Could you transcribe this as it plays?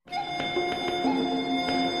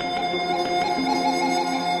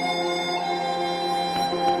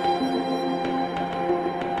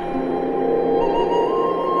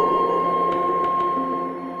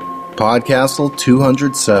PodCastle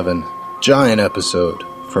 207, Giant Episode,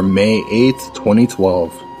 from May 8th,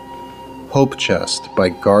 2012. Hope Chest by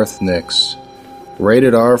Garth Nix.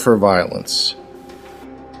 Rated R for violence.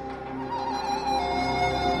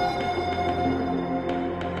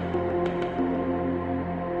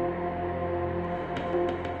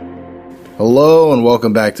 Hello and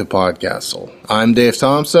welcome back to PodCastle. I'm Dave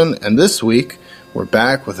Thompson, and this week we're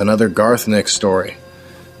back with another Garth Nix story.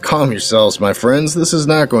 Calm yourselves, my friends. This is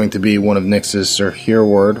not going to be one of Nix's Sir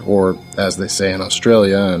Hereward, or as they say in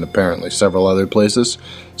Australia and apparently several other places,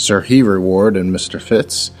 Sir Hereward and Mr.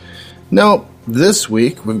 Fitz. No, this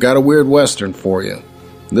week we've got a weird western for you.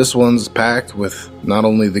 This one's packed with not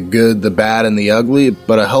only the good, the bad, and the ugly,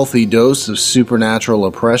 but a healthy dose of supernatural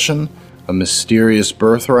oppression, a mysterious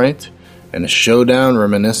birthright, and a showdown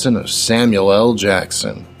reminiscent of Samuel L.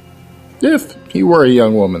 Jackson. If he were a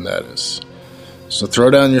young woman, that is. So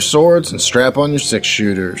throw down your swords and strap on your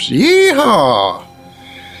six-shooters. Yeehaw!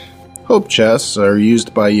 Hope chests are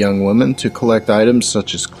used by young women to collect items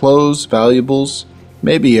such as clothes, valuables,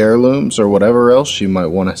 maybe heirlooms, or whatever else she might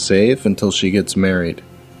want to save until she gets married.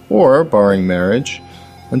 Or, barring marriage,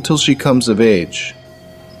 until she comes of age.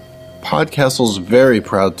 PodCastle's very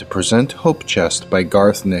proud to present Hope Chest by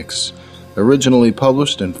Garth Nix, originally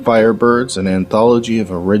published in Firebirds, an anthology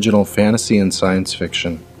of original fantasy and science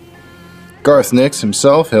fiction. Garth Nix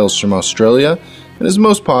himself hails from Australia and is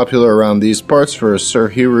most popular around these parts for his Sir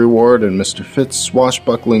Hereward and Mr. Fitz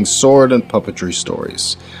swashbuckling sword and puppetry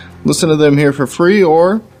stories. Listen to them here for free,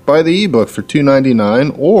 or buy the ebook for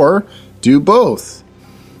 $2.99, or do both.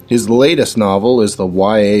 His latest novel is the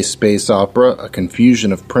YA space opera A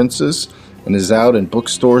Confusion of Princes and is out in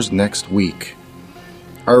bookstores next week.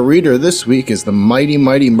 Our reader this week is the mighty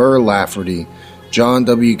Mur Lafferty, John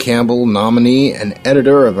W. Campbell nominee and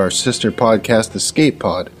editor of our sister podcast Escape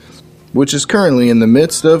Pod, which is currently in the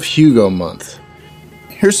midst of Hugo Month.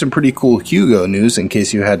 Here's some pretty cool Hugo news in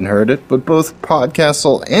case you hadn't heard it, but both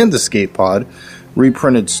PodCastle and Escape Pod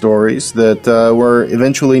reprinted stories that were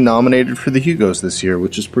eventually nominated for the Hugos this year,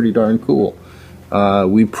 which is pretty darn cool.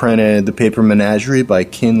 We printed The Paper Menagerie by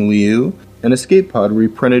Kin Liu, and Escape Pod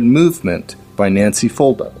reprinted Movement by Nancy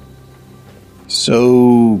Foldo.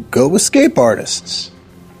 So, go escape artists.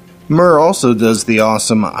 Mur also does the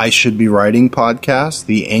awesome I Should Be Writing podcast,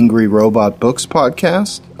 the Angry Robot Books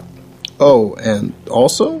podcast. Oh, and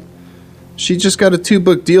also, she just got a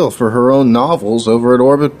 2-book deal for her own novels over at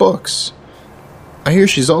Orbit Books. I hear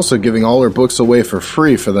she's also giving all her books away for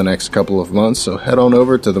free for the next couple of months, so head on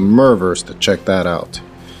over to the Murverse to check that out.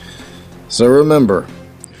 So remember,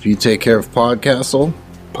 if you take care of PodCastle,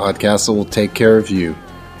 PodCastle will take care of you.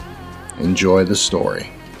 Enjoy the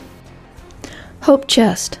story. Hope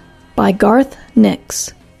Chest by Garth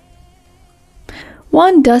Nix.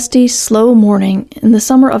 One dusty, slow morning in the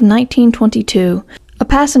summer of 1922, a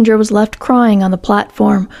passenger was left crying on the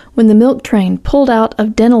platform when the milk train pulled out of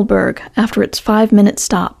Denelberg after its 5-minute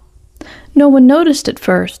stop. No one noticed at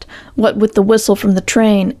first, what with the whistle from the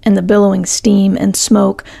train and the billowing steam and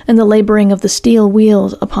smoke and the laboring of the steel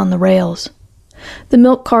wheels upon the rails. The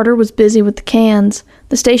milk carter was busy with the cans,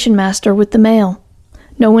 the station master with the mail.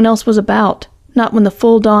 No one else was about, not when the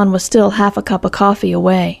full dawn was still half a cup of coffee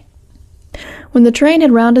away. When the train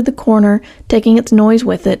had rounded the corner, taking its noise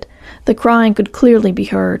with it, the crying could clearly be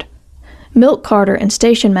heard. Milk carter and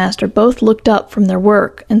station master both looked up from their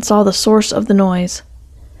work and saw the source of the noise.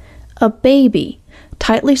 A baby,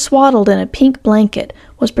 tightly swaddled in a pink blanket,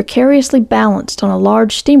 was precariously balanced on a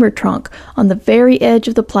large steamer trunk on the very edge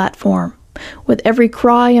of the platform. With every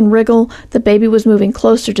cry and wriggle, the baby was moving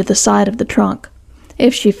closer to the side of the trunk.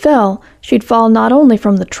 If she fell, she'd fall not only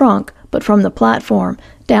from the trunk, but from the platform,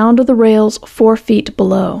 down to the rails 4 feet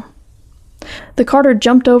below. The carter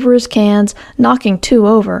jumped over his cans, knocking 2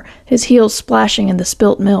 over, his heels splashing in the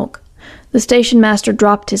spilt milk. The station master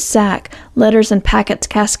dropped his sack, letters and packets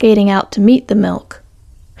cascading out to meet the milk.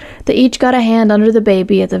 They each got a hand under the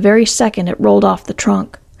baby at the very second it rolled off the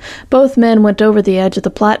trunk. Both men went over the edge of the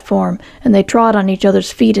platform, and they trod on each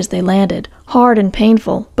other's feet as they landed, hard and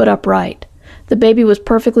painful, but upright. The baby was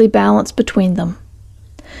perfectly balanced between them.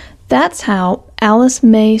 That's how Alice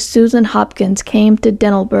May Susan Hopkins came to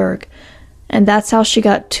Denelberg, and that's how she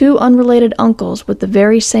got 2 unrelated uncles with the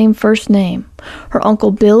very same first name, her Uncle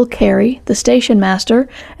Bill Carey, the station master,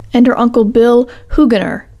 and her Uncle Bill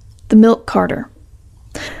Hugener, the milk carter.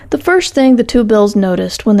 The first thing the 2 Bills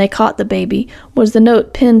noticed when they caught the baby was the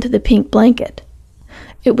note pinned to the pink blanket.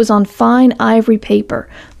 It was on fine ivory paper,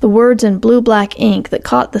 the words in blue-black ink that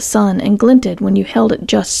caught the sun and glinted when you held it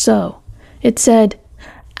just so. It said,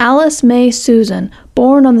 Alice May Susan,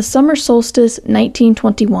 born on the summer solstice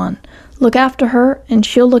 1921, Look after her, and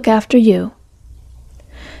she'll look after you."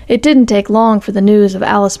 It didn't take long for the news of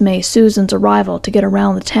Alice May Susan's arrival to get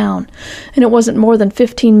around the town, and it wasn't more than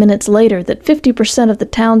 15 minutes later that 50% of the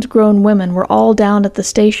town's grown women were all down at the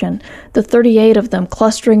station, the 38 of them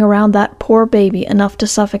clustering around that poor baby enough to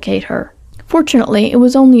suffocate her. Fortunately, it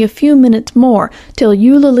was only a few minutes more till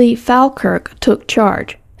Eulalie Falkirk took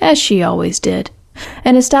charge, as she always did,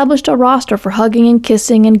 and established a roster for hugging and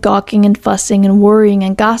kissing and gawking and fussing and worrying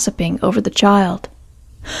and gossiping over the child.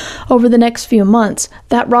 Over the next few months,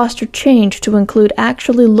 that roster changed to include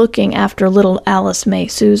actually looking after little Alice May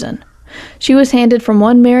Susan. She was handed from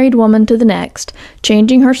one married woman to the next,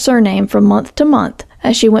 changing her surname from month to month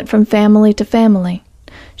as she went from family to family.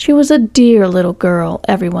 She was a dear little girl,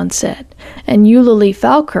 everyone said, and Eulalie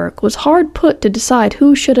Falkirk was hard put to decide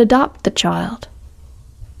who should adopt the child.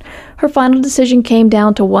 Her final decision came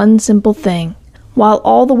down to one simple thing. While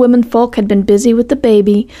all the womenfolk had been busy with the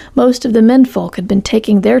baby, most of the menfolk had been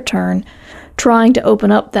taking their turn trying to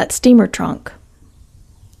open up that steamer trunk.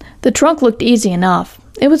 The trunk looked easy enough.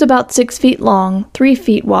 It was about 6 feet long, 3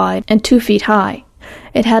 feet wide, and 2 feet high.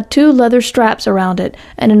 It had 2 leather straps around it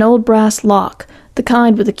and an old brass lock, the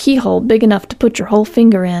kind with a keyhole big enough to put your whole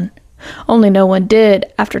finger in. Only no one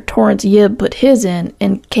did after Torrance Yib put his in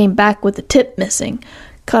and came back with the tip missing,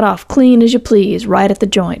 cut off clean as you please right at the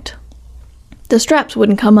joint. The straps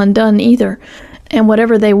wouldn't come undone either, and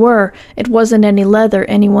whatever they were, it wasn't any leather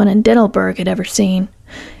anyone in Denelberg had ever seen.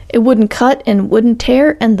 It wouldn't cut and wouldn't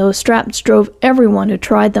tear, and those straps drove everyone who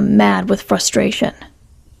tried them mad with frustration.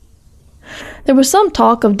 There was some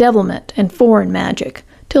talk of devilment and foreign magic,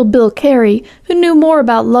 till Bill Carey, who knew more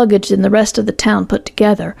about luggage than the rest of the town put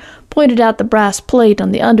together, pointed out the brass plate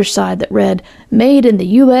on the underside that read, "Made in the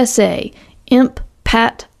USA, Imp,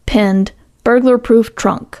 Pat, Penned, Burglar-Proof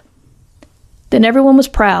Trunk." Then everyone was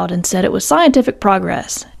proud and said it was scientific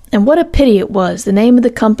progress, and what a pity it was the name of the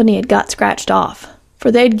company had got scratched off, for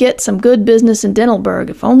they'd get some good business in Denelberg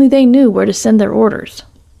if only they knew where to send their orders.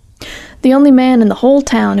 The only man in the whole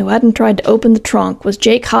town who hadn't tried to open the trunk was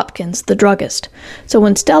Jake Hopkins, the druggist, so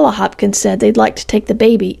when Stella Hopkins said they'd like to take the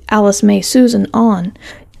baby, Alice May Susan, on,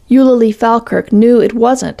 Eulalie Falkirk knew it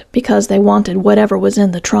wasn't because they wanted whatever was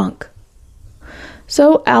in the trunk.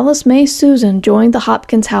 So Alice May Susan joined the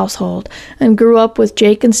Hopkins household and grew up with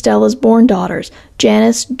Jake and Stella's born daughters,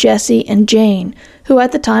 Janice, Jessie, and Jane, who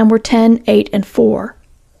at the time were 10, 8, and 4.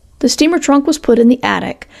 The steamer trunk was put in the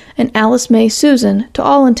attic, and Alice May Susan, to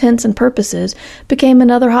all intents and purposes, became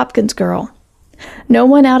another Hopkins girl. No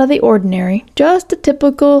one out of the ordinary, just a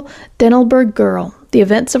typical Denelberg girl, the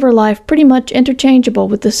events of her life pretty much interchangeable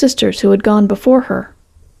with the sisters who had gone before her.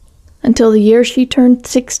 Until the year she turned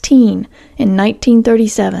 16 in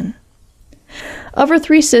 1937. Of her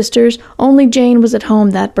 3 sisters, only Jane was at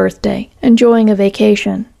home that birthday, enjoying a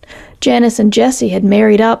vacation. Janice and Jessie had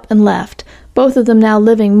married up and left, both of them now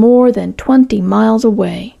living more than 20 miles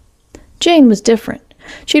away. Jane was different.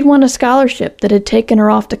 She'd won a scholarship that had taken her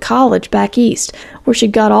off to college back east, where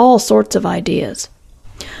she'd got all sorts of ideas.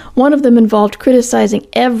 One of them involved criticizing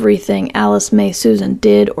everything Alice May Susan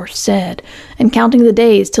did or said, and counting the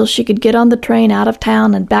days till she could get on the train out of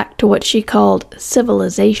town and back to what she called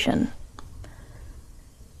civilization.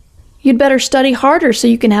 "You'd better study harder so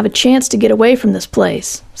you can have a chance to get away from this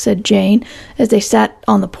place," said Jane, as they sat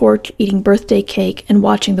on the porch eating birthday cake and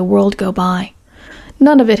watching the world go by.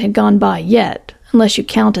 None of it had gone by yet, unless you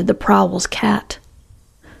counted the Prowell's cat.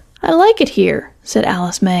 "I like it here," said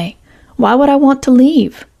Alice May. "Why would I want to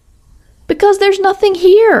leave?" "Because there's nothing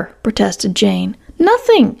here," protested Jane.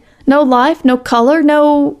 "Nothing. No life, no color,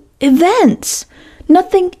 no events.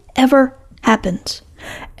 Nothing ever happens.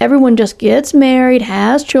 Everyone just gets married,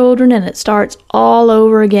 has children, and it starts all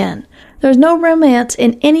over again. There's no romance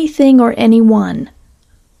in anything or anyone."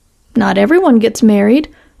 "Not everyone gets married,"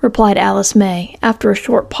 replied Alice May, after a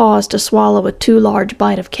short pause to swallow a too large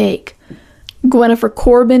bite of cake. "Gwennifer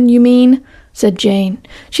Corbin, you mean?" said Jane.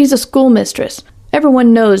 "She's a schoolmistress.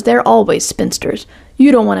 Everyone knows they're always spinsters.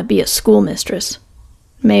 You don't want to be a schoolmistress."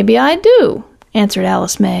 "Maybe I do," answered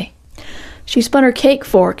Alice May. She spun her cake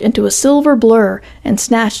fork into a silver blur and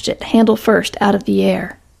snatched it, handle first, out of the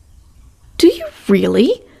air. "Do you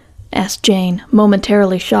really?" asked Jane,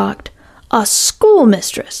 momentarily shocked. "A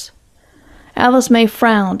schoolmistress?" Alice May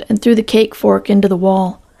frowned and threw the cake fork into the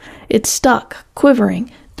wall. It stuck,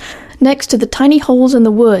 quivering, next to the tiny holes in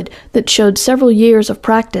the wood that showed several years of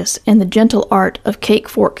practice in the gentle art of cake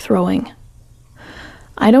fork throwing.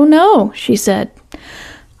 "I don't know," she said.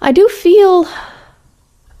 I do feel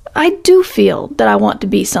that I want to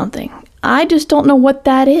be something. I just don't know what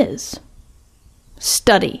that is."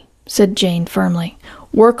 "Study," said Jane firmly.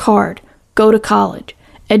 "Work hard. Go to college.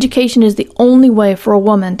 Education is the only way for a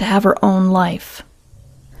woman to have her own life.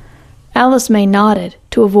 Alice May nodded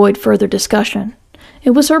to avoid further discussion.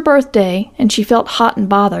 It was her birthday, and she felt hot and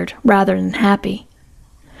bothered rather than happy.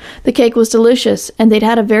 The cake was delicious, and they'd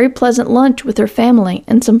had a very pleasant lunch with her family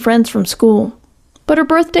and some friends from school. But her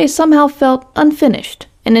birthday somehow felt unfinished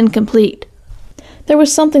and incomplete. There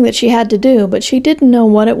was something that she had to do, but she didn't know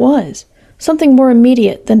what it was. Something more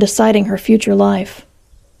immediate than deciding her future life.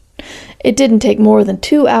 It didn't take more than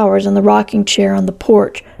 2 hours in the rocking chair on the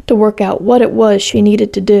porch to work out what it was she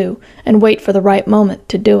needed to do and wait for the right moment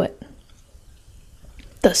to do it.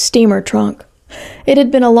 The steamer trunk. It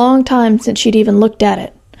had been a long time since she'd even looked at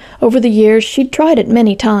it. Over the years, she'd tried it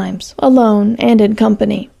many times, alone and in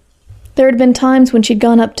company. There had been times when she'd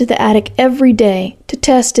gone up to the attic every day to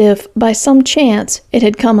test if, by some chance, it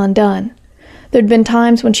had come undone. There'd been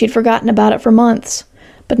times when she'd forgotten about it for months,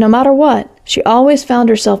 but no matter what, she always found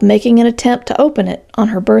herself making an attempt to open it on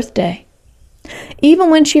her birthday. Even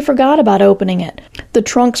when she forgot about opening it, the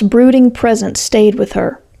trunk's brooding presence stayed with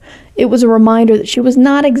her. It was a reminder that she was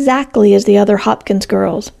not exactly as the other Hopkins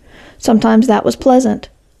girls. Sometimes that was pleasant,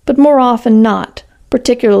 but more often not,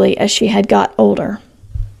 particularly as she had got older.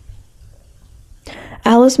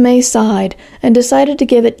 Alice May sighed and decided to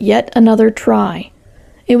give it yet another try.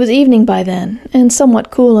 It was evening by then, and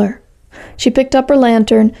somewhat cooler. She picked up her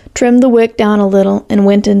lantern, trimmed the wick down a little, and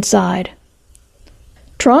went inside.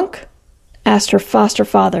 "Trunk?" asked her foster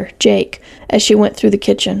father, Jake, as she went through the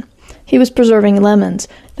kitchen. He was preserving lemons.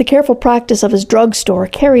 The careful practice of his drugstore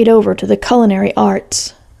carried over to the culinary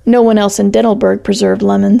arts. No one else in Dentelburg preserved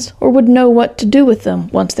lemons, or would know what to do with them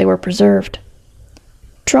once they were preserved.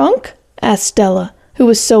 "Trunk?" asked Stella, who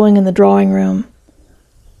was sewing in the drawing room.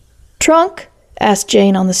 "Trunk?" asked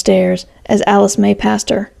Jane on the stairs, as Alice May passed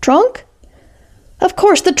her. "Trunk?" "Of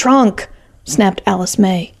course the trunk!" snapped Alice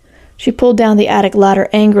May. She pulled down the attic ladder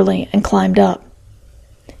angrily and climbed up.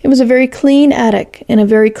 It was a very clean attic in a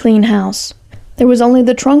very clean house. There was only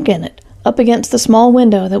the trunk in it, up against the small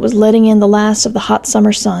window that was letting in the last of the hot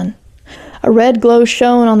summer sun. A red glow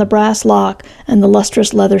shone on the brass lock and the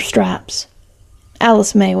lustrous leather straps.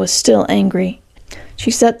 Alice May was still angry.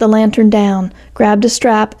 She set the lantern down, grabbed a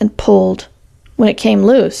strap, and pulled. When it came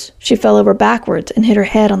loose, she fell over backwards and hit her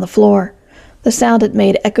head on the floor. The sound it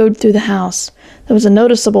made echoed through the house. There was a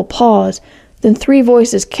noticeable pause, then 3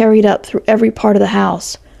 voices carried up through every part of the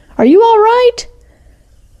house. "Are you all right?"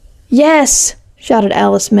 "Yes!" shouted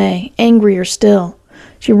Alice May, angrier still.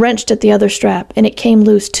 She wrenched at the other strap, and it came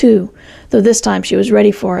loose too, though this time she was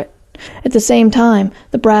ready for it. At the same time,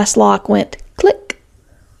 the brass lock went click.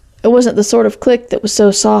 It wasn't the sort of click that was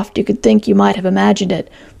so soft you could think you might have imagined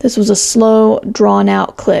it. This was a slow,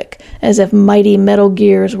 drawn-out click, as if mighty metal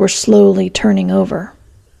gears were slowly turning over.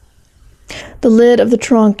 The lid of the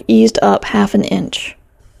trunk eased up 1/2 inch.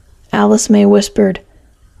 Alice May whispered,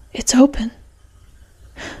 "It's open."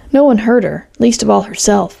 No one heard her, least of all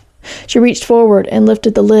herself. She reached forward and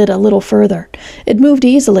lifted the lid a little further. It moved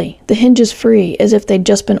easily, the hinges free, as if they'd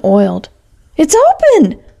just been oiled. "It's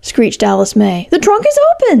open!" screeched Alice May. "The trunk is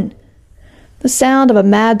open!" The sound of a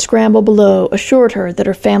mad scramble below assured her that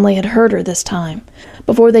her family had heard her this time.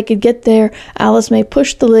 Before they could get there, Alice May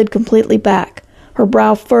pushed the lid completely back. Her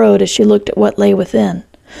brow furrowed as she looked at what lay within.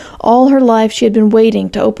 All her life she had been waiting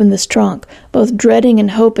to open this trunk, both dreading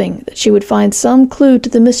and hoping that she would find some clue to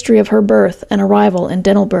the mystery of her birth and arrival in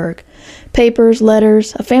Dentelburg. Papers,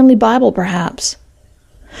 letters, a family Bible perhaps.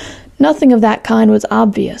 Nothing of that kind was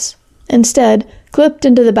obvious. Instead, clipped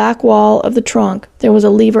into the back wall of the trunk, there was a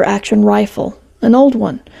lever-action rifle, an old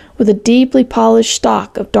one, with a deeply polished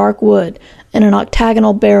stock of dark wood and an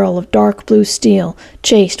octagonal barrel of dark blue steel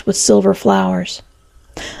chased with silver flowers.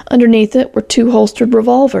 Underneath it were 2 holstered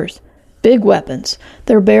revolvers, big weapons.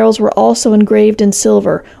 Their barrels were also engraved in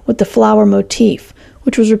silver with the flower motif,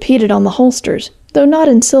 which was repeated on the holsters, though not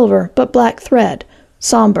in silver, but black thread,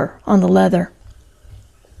 somber on the leather.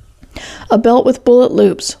 A belt with bullet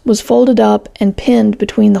loops was folded up and pinned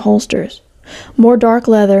between the holsters. More dark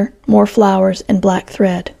leather, more flowers, and black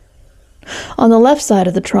thread. On the left side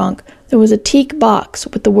of the trunk, there was a teak box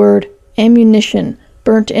with the word ammunition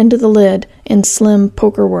burnt into the lid in slim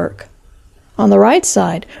poker work. On the right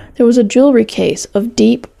side, there was a jewelry case of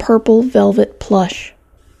deep purple velvet plush.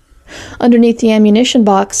 Underneath the ammunition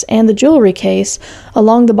box and the jewelry case,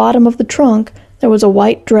 along the bottom of the trunk, there was a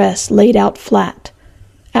white dress laid out flat.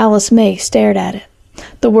 Alice May stared at it.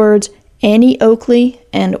 The words Annie Oakley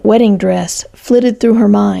and wedding dress flitted through her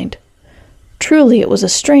mind. Truly, it was a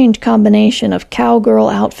strange combination of cowgirl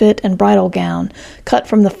outfit and bridal gown, cut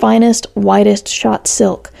from the finest, whitest shot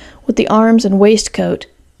silk, with the arms and waistcoat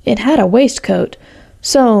 — it had a waistcoat —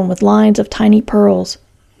 sewn with lines of tiny pearls.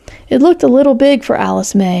 It looked a little big for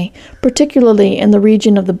Alice May, particularly in the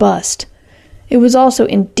region of the bust. It was also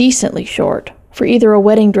indecently short, for either a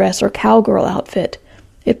wedding dress or cowgirl outfit.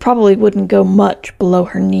 It probably wouldn't go much below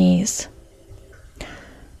her knees.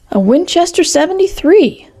 "A Winchester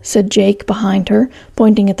 73, said Jake behind her,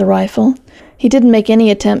 pointing at the rifle. He didn't make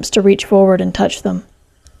any attempts to reach forward and touch them.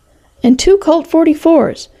 "And 2 Colt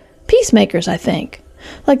 44s. Peacemakers, I think.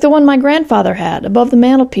 Like the one my grandfather had above the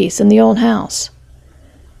mantelpiece in the old house."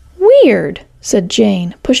 "Weird," said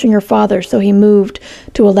Jane, pushing her father so he moved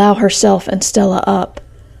to allow herself and Stella up.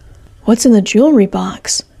 "What's in the jewelry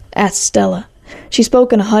box?" asked Stella. She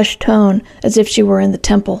spoke in a hushed tone, as if she were in the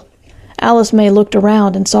temple. Alice May looked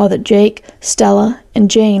around and saw that Jake, Stella, and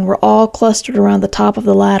Jane were all clustered around the top of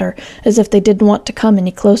the ladder, as if they didn't want to come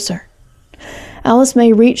any closer. Alice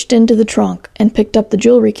May reached into the trunk and picked up the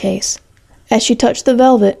jewelry case. As she touched the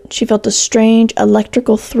velvet, she felt a strange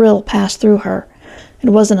electrical thrill pass through her. It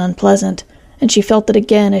wasn't unpleasant, and she felt it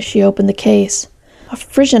again as she opened the case. A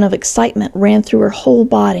frisson of excitement ran through her whole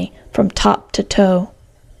body, from top to toe.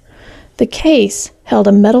 The case held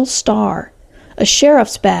a metal star, a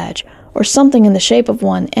sheriff's badge, or something in the shape of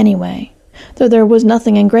one anyway, though there was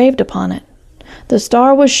nothing engraved upon it. The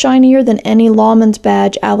star was shinier than any lawman's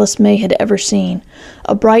badge Alice May had ever seen,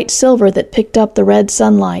 a bright silver that picked up the red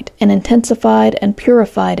sunlight and intensified and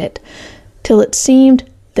purified it, till it seemed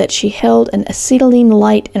that she held an acetylene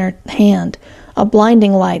light in her hand, a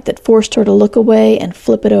blinding light that forced her to look away and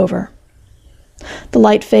flip it over. The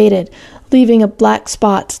light faded, leaving a black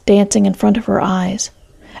spots dancing in front of her eyes.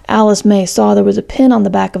 Alice May saw there was a pin on the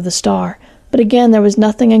back of the star, but again there was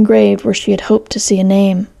nothing engraved where she had hoped to see a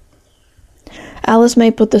name. Alice May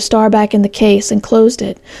put the star back in the case and closed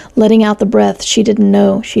it, letting out the breath she didn't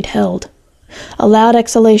know she'd held. A loud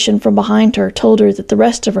exhalation from behind her told her that the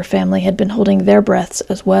rest of her family had been holding their breaths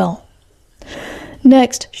as well.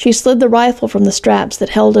 Next, she slid the rifle from the straps that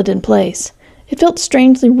held it in place. It felt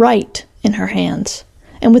strangely right in her hands,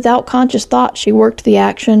 and without conscious thought she worked the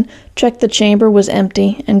action, checked the chamber was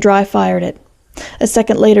empty, and dry-fired it. A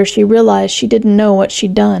second later she realized she didn't know what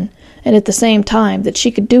she'd done, and at the same time that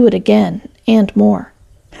she could do it again, and more.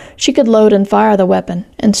 She could load and fire the weapon,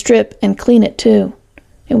 and strip and clean it too.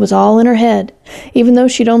 It was all in her head, even though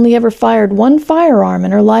she'd only ever fired one firearm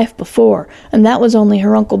in her life before, and that was only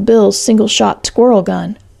her Uncle Bill's single-shot squirrel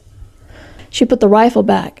gun. She put the rifle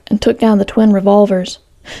back and took down the twin revolvers.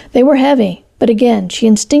 They were heavy, but again she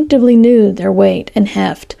instinctively knew their weight and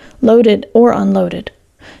heft, loaded or unloaded.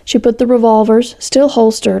 She put the revolvers, still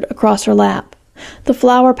holstered, across her lap. The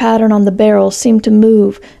flower pattern on the barrels seemed to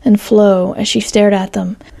move and flow as she stared at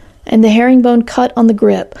them, and the herringbone cut on the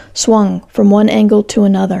grip swung from one angle to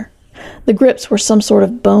another. The grips were some sort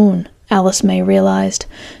of bone, Alice May realized,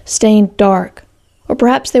 stained dark, or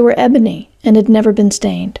perhaps they were ebony and had never been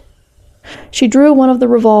stained. She drew one of the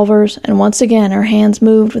revolvers, and once again her hands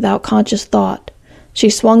moved without conscious thought. She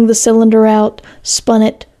swung the cylinder out, spun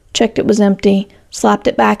it, checked it was empty, slapped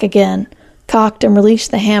it back again, cocked and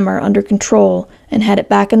released the hammer under control, and had it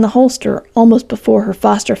back in the holster almost before her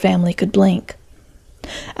foster family could blink.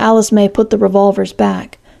 Alice May put the revolvers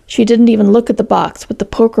back. She didn't even look at the box with the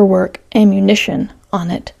pokerwork ammunition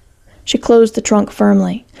on it. She closed the trunk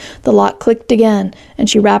firmly. The lock clicked again, and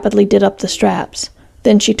she rapidly did up the straps.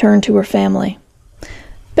 Then she turned to her family.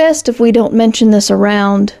 "Best if we don't mention this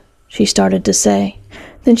around," she started to say.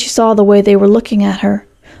 Then she saw the way they were looking at her,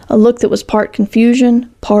 a look that was part confusion,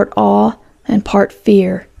 part awe, and part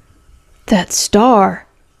fear. "That star,"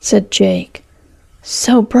 said Jake.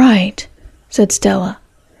 "So bright," said Stella.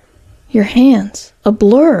 "Your hands, a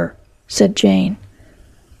blur," said Jane.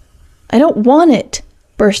 "I don't want it,"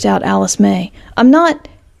 burst out Alice May.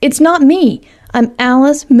 It's not me. I'm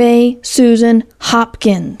Alice May Susan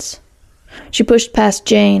Hopkins." She pushed past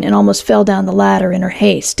Jane and almost fell down the ladder in her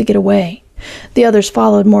haste to get away. The others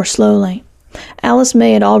followed more slowly. Alice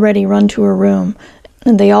May had already run to her room,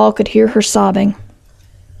 and they all could hear her sobbing.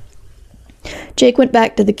 Jake went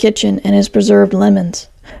back to the kitchen and his preserved lemons.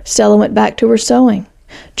 Stella went back to her sewing.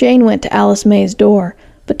 Jane went to Alice May's door,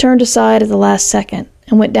 but turned aside at the last second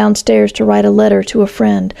and went downstairs to write a letter to a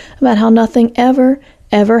friend about how nothing ever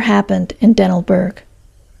happened in Denelberg.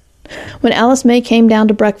 When Alice May came down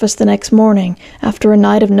to breakfast the next morning, after a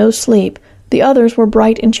night of no sleep, the others were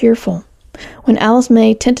bright and cheerful. When Alice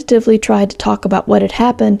May tentatively tried to talk about what had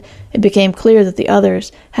happened, it became clear that the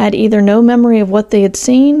others had either no memory of what they had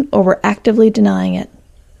seen or were actively denying it.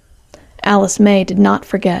 Alice May did not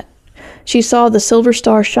forget. She saw the silver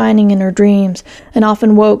star shining in her dreams, and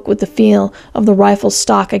often woke with the feel of the rifle's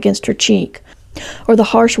stock against her cheek, or the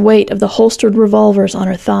harsh weight of the holstered revolvers on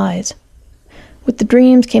her thighs. With the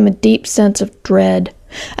dreams came a deep sense of dread,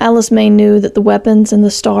 Alice May knew that the weapons and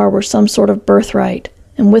the star were some sort of birthright,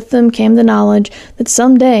 and with them came the knowledge that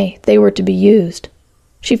someday they were to be used.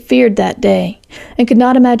 She feared that day, and could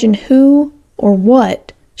not imagine who or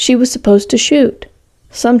what she was supposed to shoot.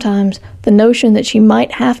 Sometimes the notion that she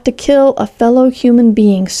might have to kill a fellow human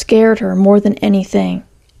being scared her more than anything.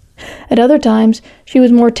 At other times, she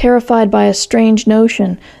was more terrified by a strange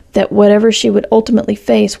notion that whatever she would ultimately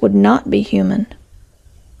face would not be human.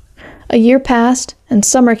 A year passed, and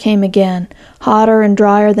summer came again, hotter and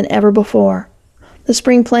drier than ever before. The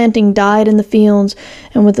spring planting died in the fields,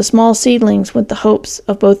 and with the small seedlings went the hopes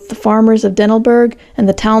of both the farmers of Denelberg and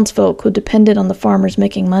the townsfolk who depended on the farmers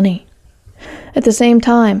making money. At the same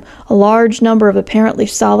time, a large number of apparently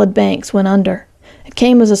solid banks went under. It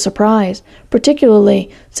came as a surprise,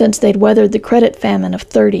 particularly since they'd weathered the credit famine of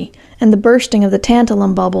 '30 and the bursting of the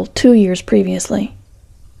tantalum bubble 2 years previously.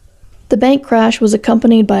 The bank crash was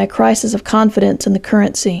accompanied by a crisis of confidence in the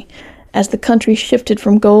currency, as the country shifted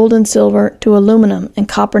from gold and silver to aluminum and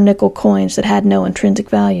copper-nickel coins that had no intrinsic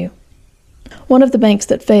value. One of the banks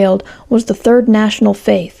that failed was the Third National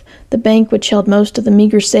Faith, the bank which held most of the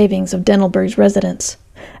meager savings of Denelberg's residents.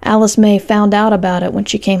 Alice May found out about it when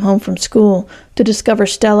she came home from school to discover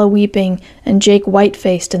Stella weeping and Jake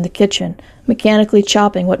white-faced in the kitchen, mechanically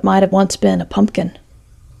chopping what might have once been a pumpkin.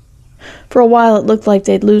 For a while it looked like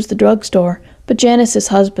they'd lose the drugstore, but Janice's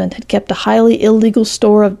husband had kept a highly illegal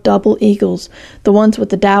store of double eagles, the ones with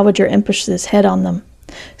the Dowager Empress's head on them.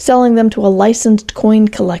 Selling them to a licensed coin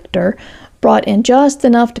collector brought in just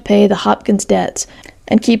enough to pay the Hopkins debts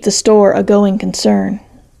and keep the store a going concern.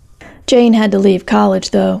 Jane had to leave college,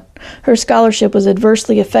 though. Her scholarship was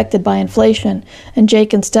adversely affected by inflation, and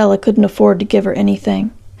Jake and Stella couldn't afford to give her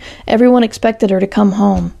anything. Everyone expected her to come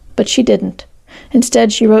home, but she didn't.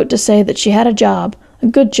 Instead, she wrote to say that she had a job, a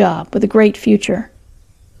good job, with a great future.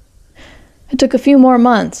 It took a few more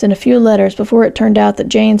months and a few letters before it turned out that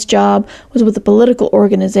Jane's job was with a political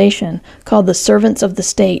organization called the Servants of the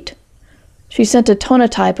State. She sent a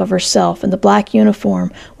tonotype of herself in the black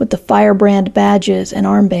uniform with the firebrand badges and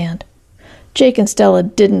armband. Jake and Stella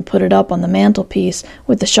didn't put it up on the mantelpiece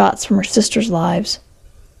with the shots from her sisters' lives.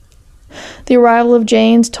 The arrival of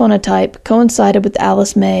Jane's tonotype coincided with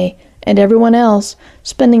Alice May and everyone else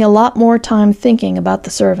spending a lot more time thinking about the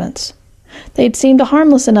servants. They'd seemed a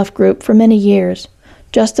harmless enough group for many years,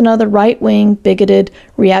 just another right-wing, bigoted,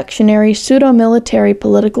 reactionary, pseudo-military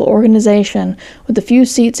political organization with a few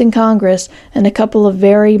seats in Congress and a couple of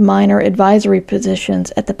very minor advisory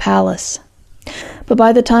positions at the palace. But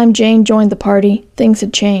by the time Jane joined the party, things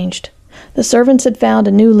had changed. The servants had found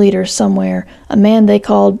a new leader somewhere, a man they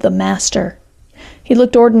called the Master. He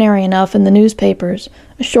looked ordinary enough in the newspapers,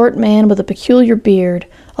 a short man with a peculiar beard,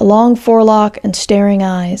 a long forelock, and staring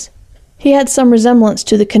eyes. He had some resemblance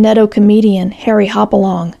to the Canetto comedian Harry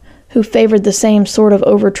Hopalong, who favored the same sort of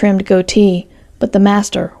over-trimmed goatee, but the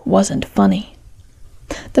Master wasn't funny.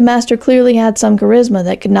 The Master clearly had some charisma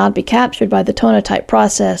that could not be captured by the tonotype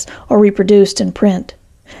process or reproduced in print.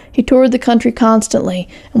 He toured the country constantly,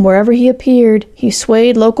 and wherever he appeared, he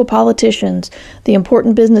swayed local politicians, the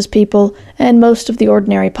important business people, and most of the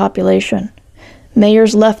ordinary population.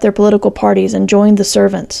 Mayors left their political parties and joined the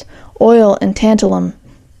servants. Oil and tantalum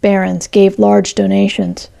barons gave large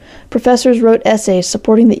donations. Professors wrote essays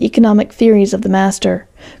supporting the economic theories of the Master.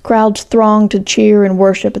 Crowds thronged to cheer and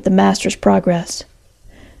worship at the Master's progress.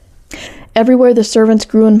 Everywhere the servants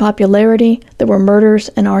grew in popularity, there were murders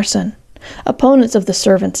and arson. Opponents of the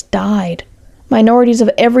servants died. Minorities of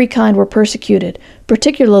every kind were persecuted,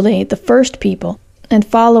 particularly the first people and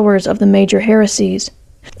followers of the major heresies.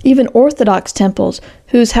 Even Orthodox temples,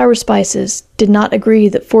 whose haruspices did not agree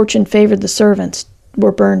that fortune favored the servants,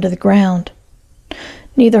 were burned to the ground.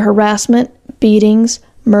 Neither harassment, beatings,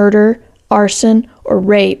 murder, arson, or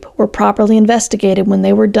rape were properly investigated when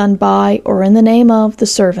they were done by or in the name of the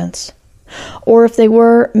servants. Or if they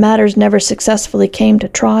were, matters never successfully came to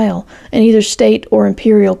trial in either state or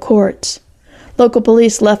imperial courts. Local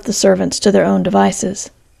police left the servants to their own devices.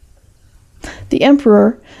 The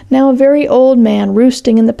emperor, now a very old man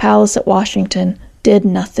roosting in the palace at Washington, did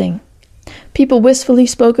nothing. People wistfully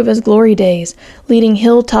spoke of his glory days, leading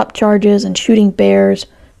hilltop charges and shooting bears,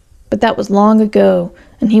 but that was long ago,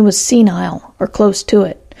 and he was senile, or close to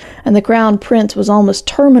it. And the crown prince was almost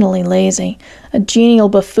terminally lazy, a genial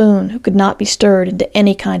buffoon who could not be stirred into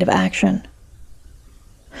any kind of action.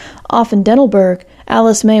 Off in Denelberg,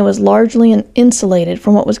 Alice May was largely insulated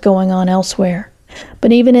from what was going on elsewhere.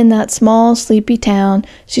 But even in that small, sleepy town,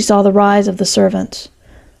 she saw the rise of the servants.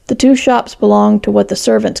 The two shops belonged to what the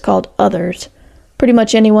servants called others. Pretty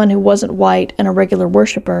much anyone who wasn't white and a regular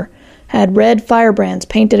worshiper had red firebrands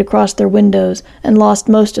painted across their windows and lost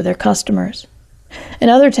most of their customers. In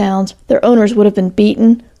other towns, their owners would have been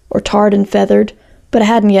beaten or tarred and feathered, but it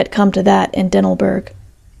hadn't yet come to that in Denelberg.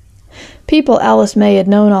 People Alice May had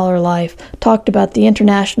known all her life talked about the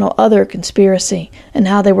international other conspiracy and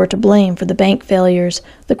how they were to blame for the bank failures,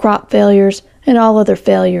 the crop failures, and all other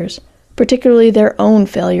failures, particularly their own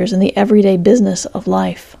failures in the everyday business of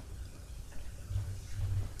life.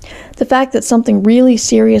 The fact that something really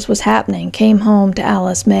serious was happening came home to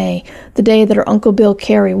Alice May the day that her Uncle Bill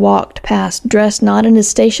Carey walked past dressed not in his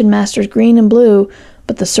station master's green and blue,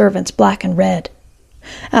 but the servant's black and red.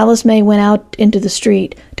 Alice May went out into the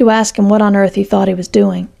street to ask him what on earth he thought he was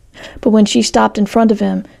doing, but when she stopped in front of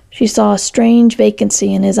him, she saw a strange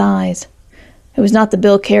vacancy in his eyes. It was not the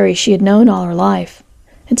Bill Carey she had known all her life.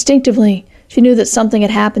 Instinctively, she knew that something had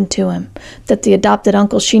happened to him, that the adopted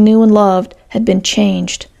uncle she knew and loved had been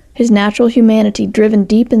changed, his natural humanity driven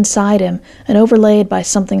deep inside him and overlaid by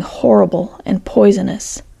something horrible and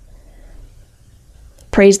poisonous.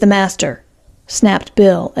 "Praise the master," snapped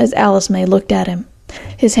Bill as Alice May looked at him.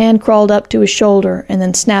 His hand crawled up to his shoulder and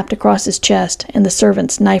then snapped across his chest in the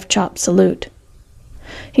servant's knife-chop salute.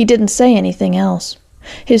 He didn't say anything else.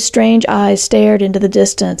 His strange eyes stared into the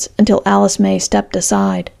distance until Alice May stepped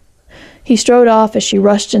aside. He strode off as she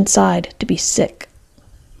rushed inside to be sick.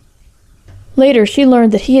 Later, she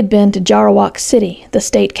learned that he had been to Jarawak City, the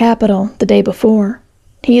state capital, the day before.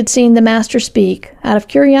 He had seen the master speak, out of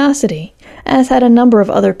curiosity, as had a number of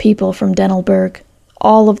other people from Denelberg.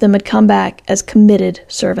 All of them had come back as committed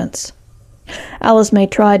servants. Alice May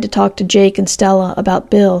tried to talk to Jake and Stella about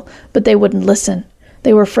Bill, but they wouldn't listen.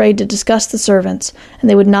 They were afraid to discuss the servants, and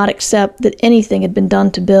they would not accept that anything had been done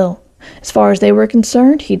to Bill. As far as they were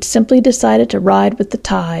concerned, he'd simply decided to ride with the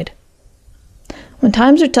tide. "When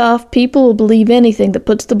times are tough, people will believe anything that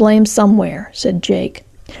puts the blame somewhere," said Jake.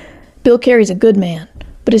 "Bill Carey's a good man,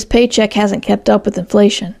 but his paycheck hasn't kept up with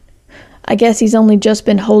inflation. I guess he's only just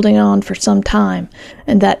been holding on for some time,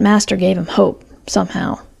 and that master gave him hope,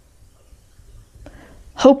 somehow."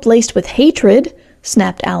 "Hope laced with hatred,"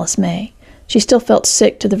 snapped Alice May. She still felt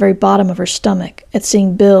sick to the very bottom of her stomach at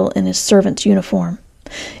seeing Bill in his servant's uniform.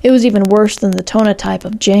 It was even worse than the tonotype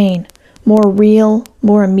of Jane. More real,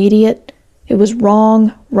 more immediate. It was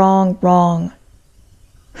wrong, wrong, wrong.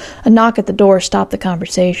 A knock at the door stopped the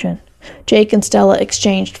conversation. Jake and Stella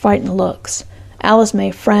exchanged frightened looks. Alice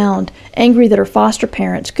May frowned, angry that her foster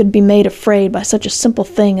parents could be made afraid by such a simple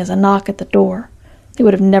thing as a knock at the door. They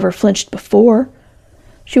would have never flinched before.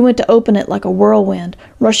 She went to open it like a whirlwind,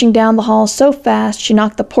 rushing down the hall so fast she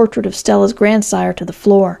knocked the portrait of Stella's grandsire to the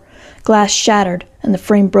floor. Glass shattered, and the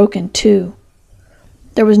frame broke in two.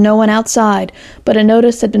 There was no one outside, but a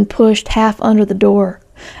notice had been pushed half under the door.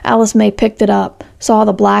 Alice May picked it up, saw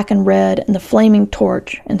the black and red and the flaming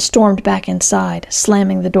torch, and stormed back inside,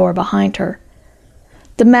 slamming the door behind her.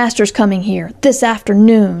 "The master's coming here, this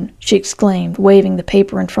afternoon," she exclaimed, waving the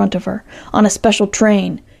paper in front of her. "On a special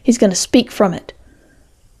train. He's going to speak from it."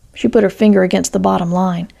 She put her finger against the bottom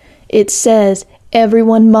line. "It says,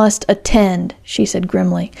 'Everyone must attend,'" she said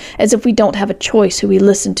grimly, "as if we don't have a choice who we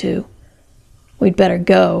listen to." "We'd better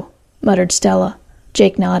go," muttered Stella.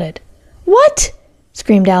 Jake nodded. "What?"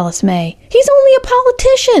 screamed Alice May. "He's only a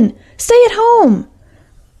politician. Stay at home."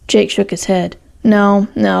 Jake shook his head. No.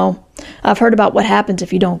 I've heard about what happens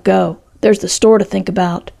if you don't go. There's the store to think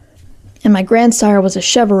about." "And my grandsire was a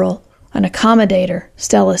cheverel, an accommodator,"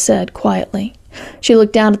 Stella said quietly. She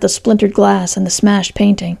looked down at the splintered glass and the smashed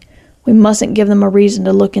painting. "We mustn't give them a reason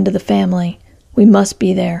to look into the family. We must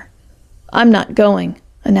be there." "I'm not going,"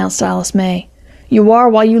 announced Alice May. "You are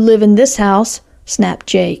while you live in this house," snapped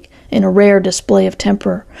Jake, in a rare display of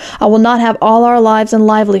temper. "I will not have all our lives and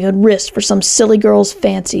livelihood risked for some silly girl's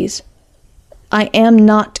fancies." "I am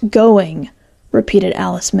not going," repeated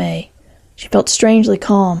Alice May. She felt strangely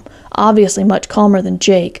calm, obviously much calmer than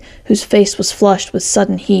Jake, whose face was flushed with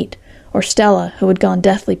sudden heat, or Stella, who had gone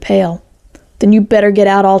deathly pale. "Then you better get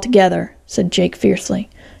out altogether," said Jake fiercely.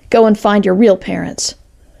 "Go and find your real parents."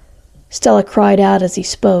 Stella cried out as he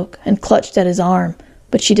spoke and clutched at his arm,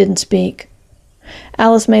 but she didn't speak.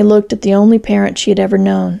 Alice May looked at the only parent she had ever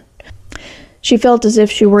known. She felt as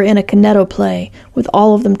if she were in a Canetto play, with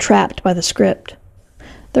all of them trapped by the script.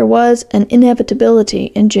 There was an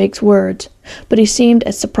inevitability in Jake's words, but he seemed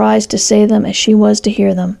as surprised to say them as she was to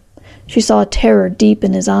hear them. She saw terror deep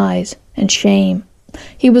in his eyes, and shame.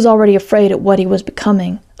 He was already afraid at what he was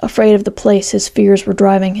becoming, afraid of the place his fears were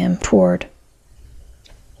driving him toward.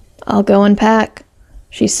 "I'll go and pack,"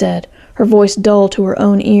 she said, her voice dull to her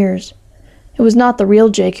own ears. It was not the real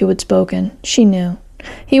Jake who had spoken, she knew.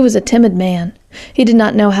 He was a timid man. He did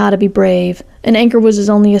not know how to be brave, and anger was his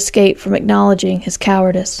only escape from acknowledging his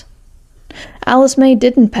cowardice. Alice May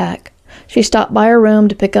didn't pack. She stopped by her room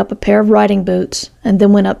to pick up a pair of riding boots, and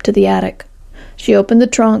then went up to the attic. She opened the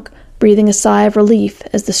trunk, breathing a sigh of relief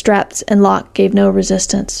as the straps and lock gave no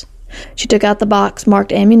resistance. She took out the box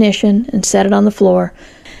marked ammunition and set it on the floor,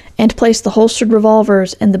 and placed the holstered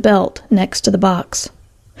revolvers and the belt next to the box.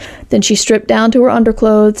 Then she stripped down to her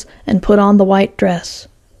underclothes and put on the white dress.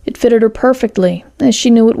 It fitted her perfectly, as she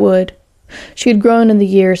knew it would. She had grown in the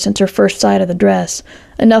years since her first sight of the dress,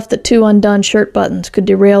 enough that 2 undone shirt buttons could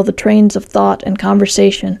derail the trains of thought and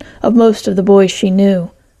conversation of most of the boys she knew,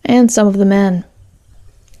 and some of the men.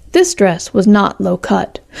 This dress was not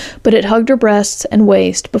low-cut, but it hugged her breasts and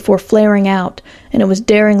waist before flaring out, and it was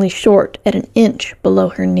daringly short at an inch below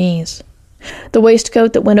her knees. The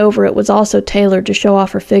waistcoat that went over it was also tailored to show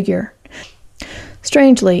off her figure.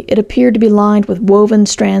 Strangely, it appeared to be lined with woven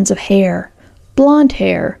strands of hair, blonde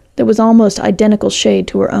hair that was almost identical shade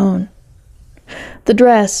to her own. The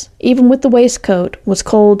dress, even with the waistcoat, was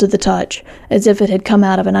cold to the touch, as if it had come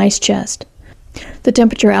out of an ice chest. The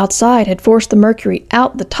temperature outside had forced the mercury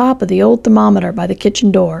out the top of the old thermometer by the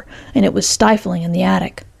kitchen door, and it was stifling in the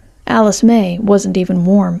attic. Alice May wasn't even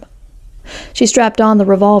warm. She strapped on the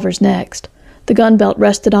revolvers next. The gun belt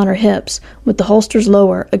rested on her hips, with the holsters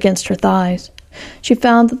lower against her thighs. She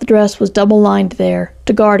found that the dress was double-lined there,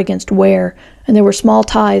 to guard against wear, and there were small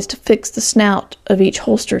ties to fix the snout of each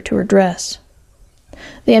holster to her dress.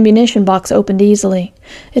 The ammunition box opened easily.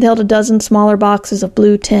 It held a dozen smaller boxes of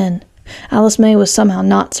blue tin. Alice May was somehow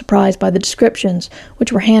not surprised by the descriptions,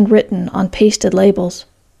 which were handwritten on pasted labels.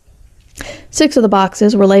 6 of the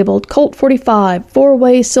boxes were labeled Colt 45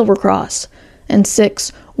 4-way Silver Cross, and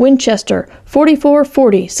 6 Winchester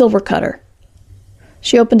 44-40 Silver Cutter.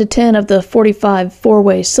 She opened a tin of the 45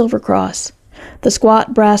 4-way Silver Cross. The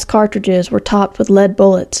squat brass cartridges were topped with lead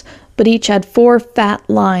bullets, but each had 4 fat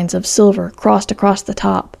lines of silver crossed across the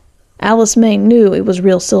top. Alice May knew it was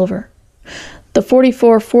real silver. The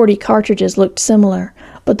 44-40 cartridges looked similar,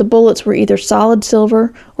 but the bullets were either solid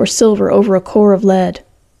silver or silver over a core of lead.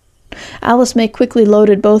 Alice May quickly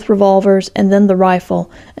loaded both revolvers and then the rifle,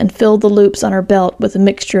 and filled the loops on her belt with a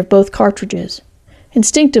mixture of both cartridges.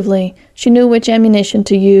 Instinctively, she knew which ammunition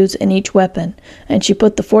to use in each weapon, and she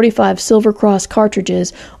put the 45 Silver Cross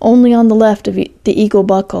cartridges only on the left of the eagle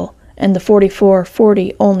buckle, and the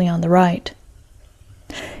 44-40 only on the right.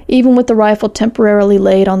 Even with the rifle temporarily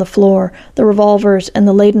laid on the floor, the revolvers and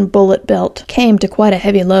the laden bullet belt came to quite a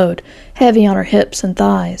heavy load, heavy on her hips and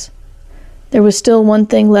thighs. There was still one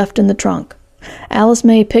thing left in the trunk. Alice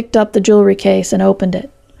May picked up the jewelry case and opened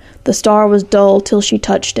it. The star was dull till she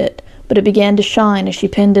touched it, but it began to shine as she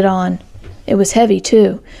pinned it on. It was heavy,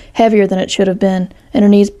 too, heavier than it should have been, and her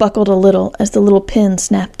knees buckled a little as the little pin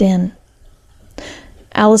snapped in.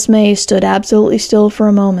 Alice May stood absolutely still for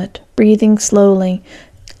a moment, breathing slowly,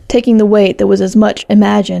 taking the weight that was as much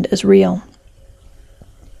imagined as real.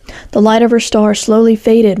 The light of her star slowly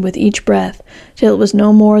faded with each breath, till it was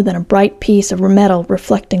no more than a bright piece of metal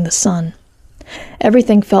reflecting the sun.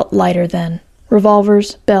 Everything felt lighter then.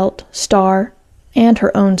 Revolvers, belt, star, and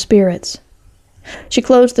her own spirits. She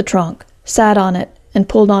closed the trunk, sat on it, and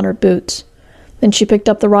pulled on her boots. Then she picked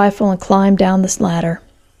up the rifle and climbed down this ladder.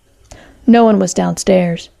 No one was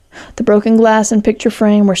downstairs. The broken glass and picture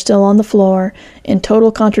frame were still on the floor, in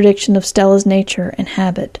total contradiction of Stella's nature and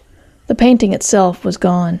habit. The painting itself was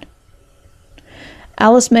gone.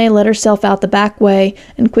 Alice May let herself out the back way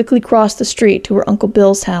and quickly crossed the street to her Uncle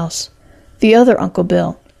Bill's house. The other Uncle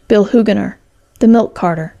Bill, Bill Huguener, the milk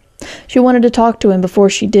carter. She wanted to talk to him before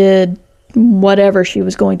she did whatever she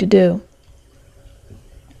was going to do.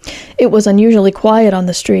 It was unusually quiet on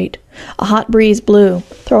the street. A hot breeze blew,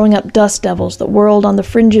 throwing up dust devils that whirled on the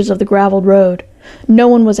fringes of the graveled road. No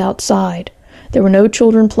one was outside. There were no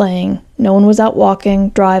children playing. No one was out walking,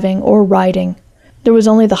 driving, or riding. There was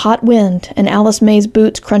only the hot wind and Alice May's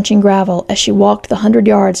boots crunching gravel as she walked the 100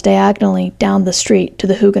 yards diagonally down the street to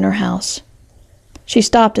the Huguener house. She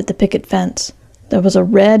stopped at the picket fence. There was a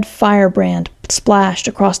red firebrand splashed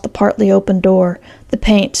across the partly open door, the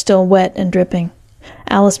paint still wet and dripping.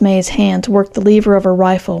 Alice May's hands worked the lever of her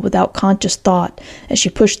rifle without conscious thought as she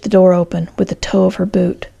pushed the door open with the toe of her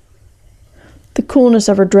boot. The coolness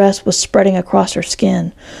of her dress was spreading across her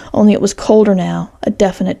skin, only it was colder now, a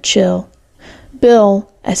definite chill.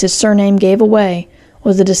 Bill, as his surname gave away,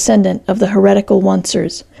 was a descendant of the heretical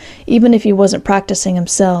Oncers, even if he wasn't practicing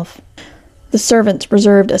himself. The servants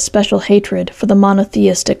reserved a special hatred for the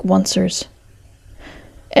monotheistic Oncers.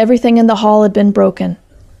 Everything in the hall had been broken.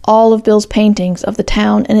 All of Bill's paintings of the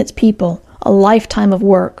town and its people, a lifetime of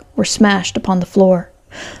work, were smashed upon the floor.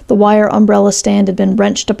 The wire umbrella stand had been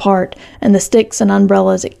wrenched apart, and the sticks and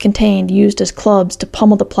umbrellas it contained used as clubs to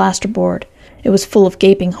pummel the plasterboard. It was full of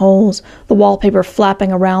gaping holes, the wallpaper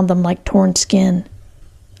flapping around them like torn skin.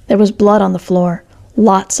 There was blood on the floor,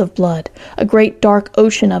 lots of blood, a great dark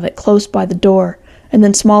ocean of it close by the door, and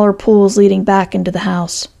then smaller pools leading back into the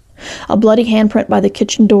house. A bloody handprint by the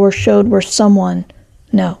kitchen door showed where someone—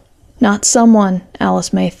 no, not someone,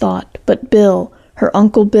 Alice May thought, but Bill, her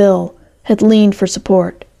Uncle Bill, had leaned for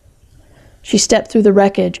support. She stepped through the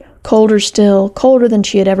wreckage, colder still, colder than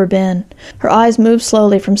she had ever been. Her eyes moved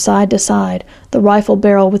slowly from side to side, the rifle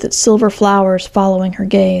barrel with its silver flowers following her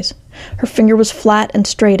gaze. Her finger was flat and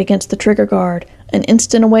straight against the trigger guard. An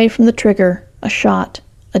instant away from the trigger, a shot,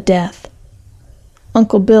 a death.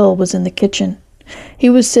 Uncle Bill was in the kitchen. He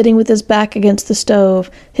was sitting with his back against the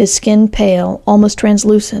stove, his skin pale, almost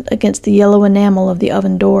translucent against the yellow enamel of the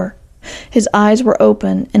oven door. His eyes were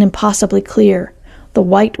open and impossibly clear, the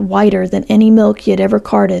white whiter than any milk he had ever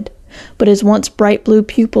carded, but his once bright blue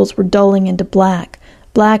pupils were dulling into black,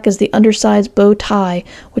 black as the undersized bow tie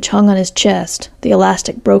which hung on his chest, the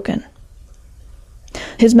elastic broken.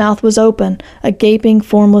 His mouth was open, a gaping,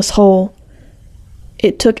 formless hole.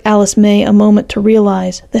 It took Alice May a moment to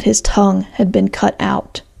realize that his tongue had been cut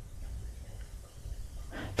out.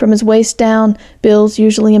 From his waist down, Bill's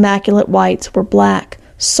usually immaculate whites were black,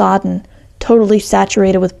 sodden, totally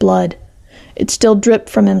saturated with blood. It still dripped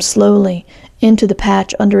from him slowly into the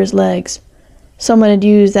patch under his legs. Someone had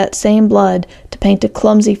used that same blood to paint a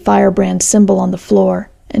clumsy firebrand symbol on the floor,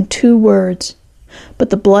 and 2 words. But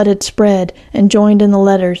the blood had spread and joined in the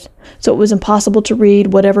letters, so it was impossible to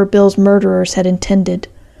read whatever Bill's murderers had intended.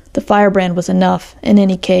 The firebrand was enough, in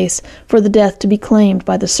any case, for the death to be claimed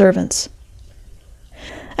by the servants.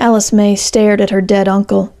 Alice May stared at her dead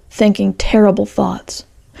uncle, thinking terrible thoughts.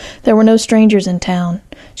 There were no strangers in town.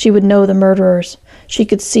 She would know the murderers. She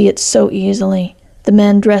could see it so easily. The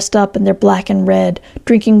men dressed up in their black and red,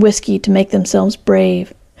 drinking whiskey to make themselves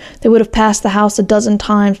brave. They would have passed the house a dozen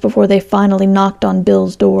times before they finally knocked on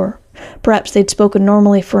Bill's door. Perhaps they'd spoken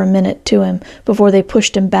normally for a minute to him before they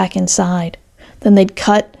pushed him back inside. Then they'd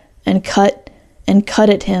cut and cut and cut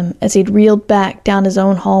at him as he'd reeled back down his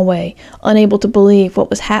own hallway, unable to believe what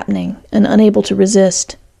was happening and unable to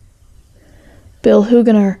resist. Bill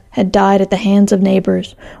Hugener had died at the hands of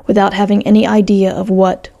neighbors without having any idea of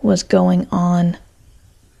what was going on.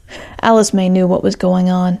 Alice May knew what was going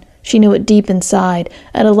on. She knew it deep inside,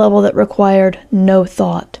 at a level that required no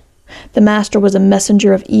thought. The master was a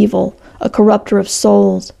messenger of evil, a corrupter of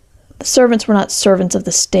souls. The servants were not servants of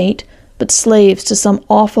the state, but slaves to some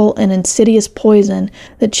awful and insidious poison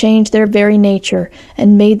that changed their very nature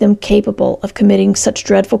and made them capable of committing such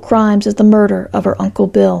dreadful crimes as the murder of her Uncle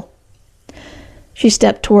Bill. She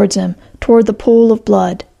stepped towards him, toward the pool of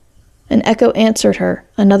blood. An echo answered her,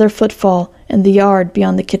 another footfall in the yard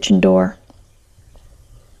beyond the kitchen door.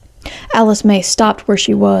 Alice May stopped where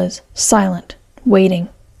she was, silent, waiting.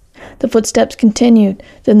 The footsteps continued,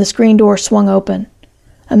 then the screen door swung open.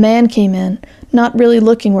 A man came in, not really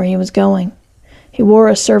looking where he was going. He wore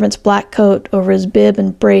a servant's black coat over his bib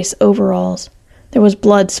and brace overalls. There was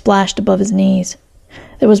blood splashed above his knees.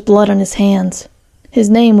 There was blood on his hands.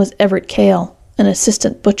 His name was Everett Cale, an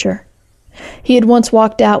assistant butcher. He had once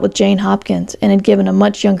walked out with Jane Hopkins and had given a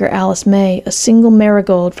much younger Alice May a single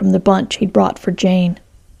marigold from the bunch he'd brought for Jane.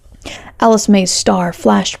 Alice May's star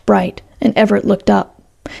flashed bright, and Everett looked up.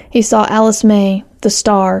 He saw Alice May, the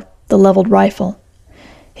star, the leveled rifle.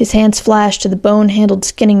 His hands flashed to the bone-handled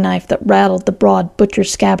skinning knife that rattled the broad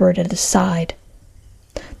butcher's scabbard at his side.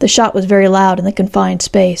 The shot was very loud in the confined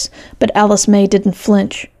space, but Alice May didn't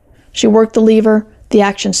flinch. She worked the lever, the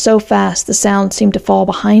action so fast the sound seemed to fall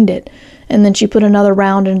behind it, and then she put another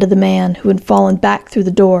round into the man who had fallen back through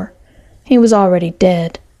the door. He was already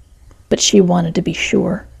dead, but she wanted to be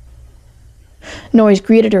sure. Noise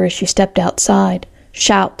greeted her as she stepped outside,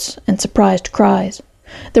 shouts and surprised cries.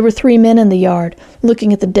 There were 3 men in the yard,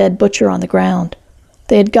 looking at the dead butcher on the ground.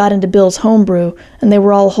 They had got into Bill's homebrew, and they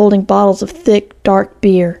were all holding bottles of thick, dark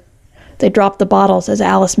beer. They dropped the bottles as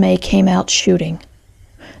Alice May came out shooting.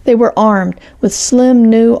 They were armed with slim,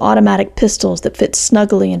 new automatic pistols that fit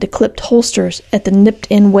snugly into clipped holsters at the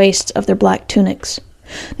nipped-in waists of their black tunics.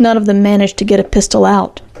 None of them managed to get a pistol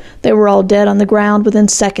out. They were all dead on the ground within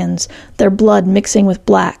seconds, their blood mixing with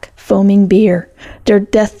black, foaming beer, their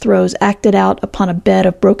death throes acted out upon a bed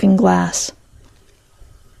of broken glass.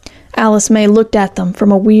 Alice May looked at them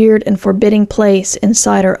from a weird and forbidding place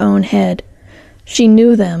inside her own head. She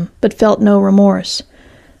knew them, but felt no remorse.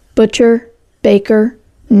 Butcher, baker,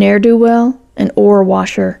 ne'er-do-well, and ore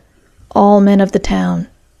washer, all men of the town.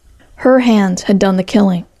 Her hands had done the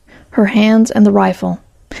killing. her hands and the rifle.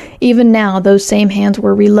 Even now, those same hands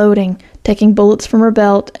were reloading, taking bullets from her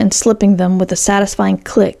belt and slipping them with a satisfying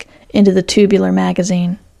click into the tubular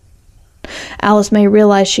magazine. Alice May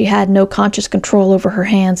realized she had no conscious control over her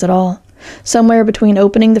hands at all. Somewhere between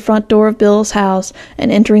opening the front door of Bill's house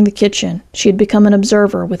and entering the kitchen, she had become an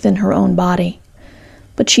observer within her own body.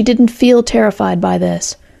 But she didn't feel terrified by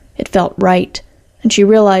this. It felt right, and she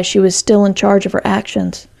realized she was still in charge of her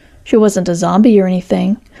actions. She wasn't a zombie or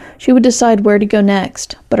anything. She would decide where to go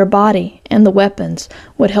next, but her body and the weapons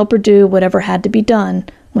would help her do whatever had to be done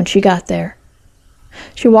when she got there.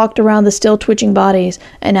 She walked around the still twitching bodies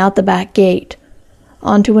and out the back gate,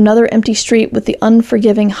 onto another empty street with the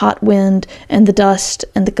unforgiving hot wind and the dust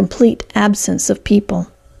and the complete absence of people.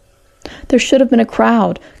 There should have been a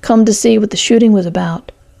crowd come to see what the shooting was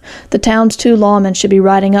about. The town's 2 lawmen should be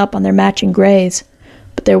riding up on their matching grays,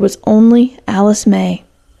 but there was only Alice May.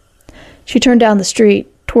 She turned down the street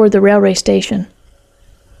toward the railway station.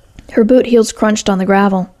 Her boot heels crunched on the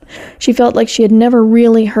gravel. She felt like she had never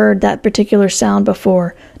really heard that particular sound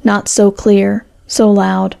before, not so clear, so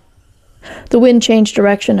loud. The wind changed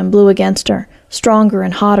direction and blew against her, stronger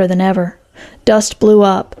and hotter than ever. Dust blew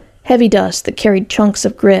up, heavy dust that carried chunks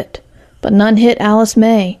of grit. But none hit Alice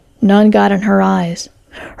May, none got in her eyes.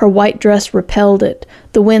 Her white dress repelled it,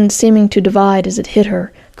 the wind seeming to divide as it hit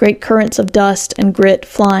her, great currents of dust and grit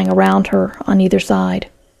flying around her on either side.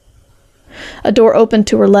 A door opened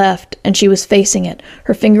to her left, and she was facing it,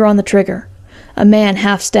 her finger on the trigger. A man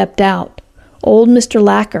half-stepped out. Old Mr.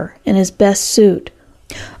 Lacker, in his best suit,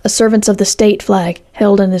 a Servants of the State flag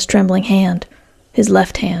held in his trembling hand, his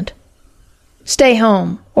left hand. "Stay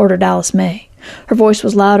home," ordered Alice May. Her voice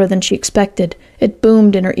was louder than she expected. It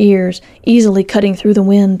boomed in her ears, easily cutting through the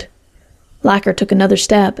wind. Lacker took another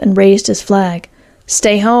step and raised his flag.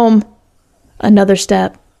 "Stay home!" Another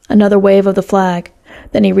step, another wave of the flag.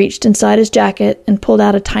 Then he reached inside his jacket and pulled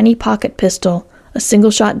out a tiny pocket pistol, a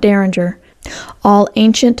single-shot Derringer, all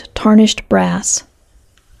ancient, tarnished brass.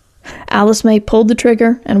 Alice May pulled the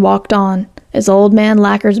trigger and walked on, as Old Man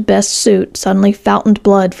Lacker's best suit suddenly fountained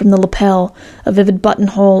blood from the lapel, a vivid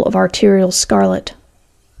buttonhole of arterial scarlet.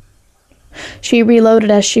 She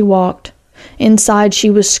reloaded as she walked. Inside she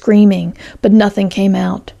was screaming, but nothing came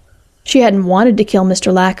out. She hadn't wanted to kill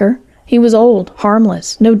Mr. Lacker. He was old,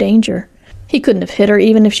 harmless, no danger. He couldn't have hit her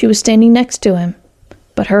even if she was standing next to him.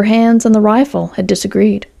 But her hands and the rifle had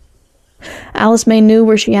disagreed. Alice May knew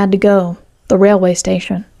where she had to go, the railway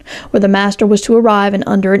station, where the master was to arrive in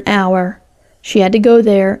under an hour. She had to go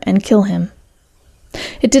there and kill him.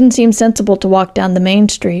 It didn't seem sensible to walk down the main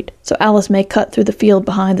street, so Alice May cut through the field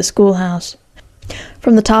behind the schoolhouse.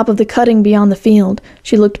 From the top of the cutting beyond the field,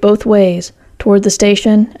 she looked both ways, toward the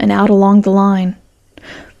station and out along the line.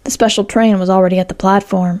 The special train was already at the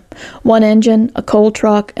platform. 1 engine, a coal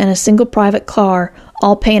truck, and a single private car,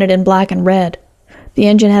 all painted in black and red. The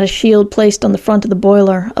engine had a shield placed on the front of the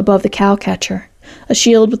boiler above the cowcatcher, a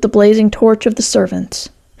shield with the blazing torch of the servants.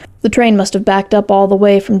 The train must have backed up all the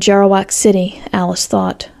way from Jarawak City, Alice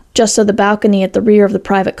thought, just so the balcony at the rear of the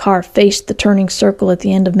private car faced the turning circle at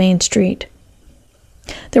the end of Main Street.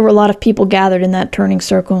 There were a lot of people gathered in that turning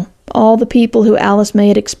circle, all the people who Alice May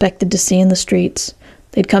had expected to see in the streets.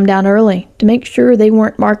 They'd come down early to make sure they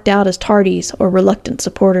weren't marked out as tardies or reluctant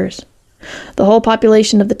supporters. The whole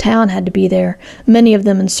population of the town had to be there, many of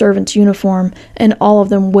them in servants' uniform, and all of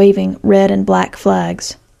them waving red and black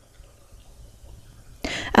flags.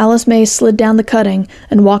 Alice May slid down the cutting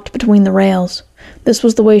and walked between the rails. This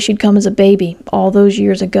was the way she'd come as a baby all those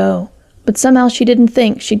years ago, but somehow she didn't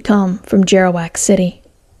think she'd come from Jarawak City.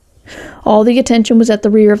 All the attention was at the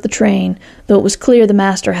rear of the train, though it was clear the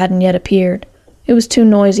master hadn't yet appeared. It was too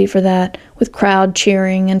noisy for that, with crowd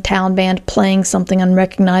cheering and town band playing something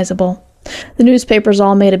unrecognizable. The newspapers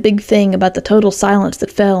all made a big thing about the total silence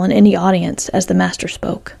that fell in any audience as the master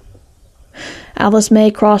spoke. Alice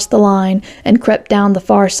May crossed the line and crept down the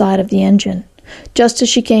far side of the engine. Just as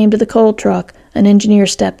she came to the coal truck, an engineer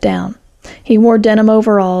stepped down. He wore denim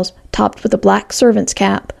overalls, topped with a black servant's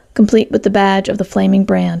cap, complete with the badge of the flaming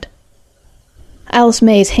brand. Alice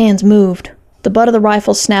May's hands moved. The butt of the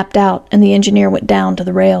rifle snapped out, and the engineer went down to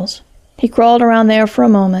the rails. He crawled around there for a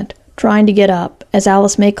moment, trying to get up, as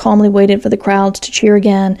Alice May calmly waited for the crowds to cheer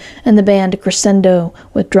again and the band to crescendo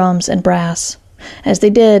with drums and brass. As they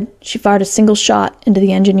did, she fired a single shot into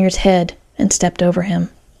the engineer's head and stepped over him.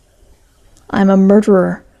 "I'm a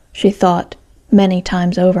murderer," she thought, many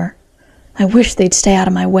times over. "I wish they'd stay out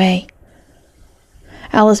of my way."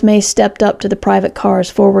 Alice May stepped up to the private car's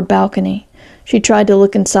forward balcony. She tried to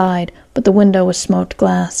look inside, but the window was smoked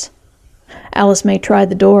glass. Alice May tried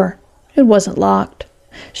the door. It wasn't locked.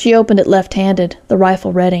 She opened it left-handed, the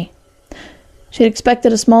rifle ready. She had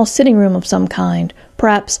expected a small sitting room of some kind,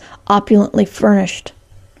 perhaps opulently furnished.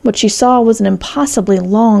 What she saw was an impossibly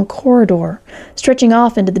long corridor, stretching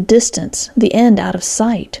off into the distance, the end out of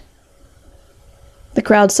sight. The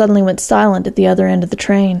crowd suddenly went silent at the other end of the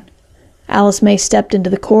train. Alice May stepped into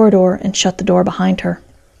the corridor and shut the door behind her.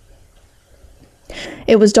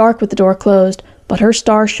 It was dark with the door closed, but her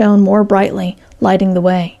star shone more brightly, lighting the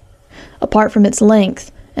way. Apart from its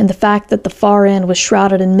length, and the fact that the far end was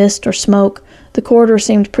shrouded in mist or smoke, the corridor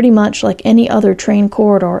seemed pretty much like any other train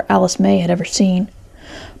corridor Alice May had ever seen.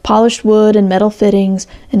 Polished wood and metal fittings,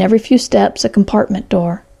 and every few steps a compartment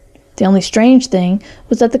door. The only strange thing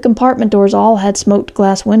was that the compartment doors all had smoked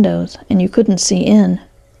glass windows, and you couldn't see in.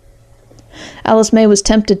 Alice May was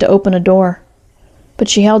tempted to open a door, but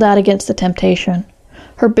she held out against the temptation.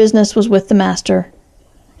 Her business was with the master,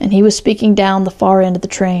 and he was speaking down the far end of the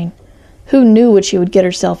train. Who knew what she would get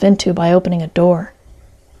herself into by opening a door?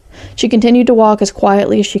 She continued to walk as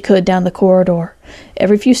quietly as she could down the corridor.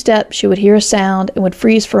 Every few steps she would hear a sound and would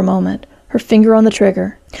freeze for a moment, her finger on the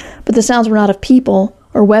trigger. But the sounds were not of people,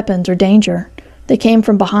 or weapons, or danger. They came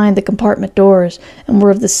from behind the compartment doors, and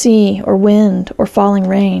were of the sea, or wind, or falling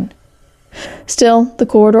rain. Still, the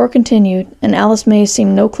corridor continued, and Alice May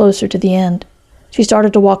seemed no closer to the end. She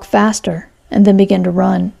started to walk faster, and then began to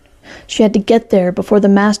run. She had to get there before the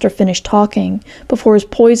master finished talking, before his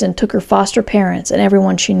poison took her foster parents and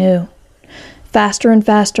everyone she knew. Faster and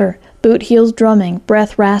faster, boot heels drumming,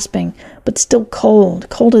 breath rasping, but still cold,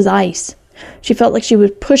 cold as ice. She felt like she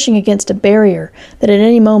was pushing against a barrier, that at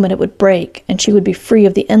any moment it would break, and she would be free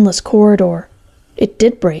of the endless corridor. It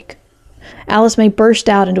did break. Alice May burst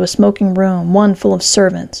out into a smoking room, one full of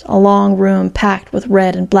servants, a long room packed with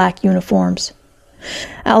red and black uniforms.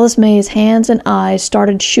 Alice May's hands and eyes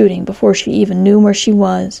started shooting before she even knew where she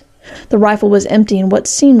was. The rifle was empty in what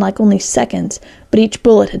seemed like only seconds, but each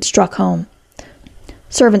bullet had struck home.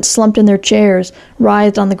 Servants slumped in their chairs,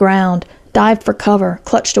 writhed on the ground, dived for cover,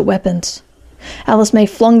 clutched at weapons. Alice May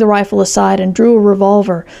flung the rifle aside and drew a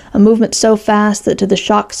revolver, a movement so fast that to the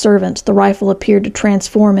shocked servants the rifle appeared to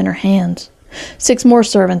transform in her hands. 6 more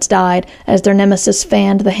servants died as their nemesis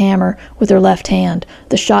fanned the hammer with her left hand,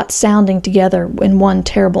 the shots sounding together in one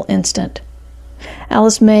terrible instant.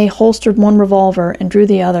 Alice May holstered one revolver and drew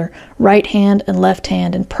the other, right hand and left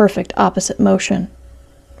hand in perfect opposite motion.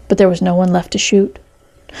 But there was no one left to shoot.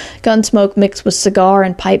 Gun smoke mixed with cigar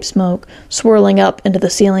and pipe smoke, swirling up into the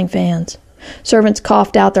ceiling fans. Servants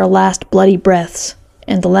coughed out their last bloody breaths,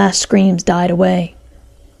 and the last screams died away.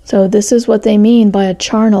 So this is what they mean by a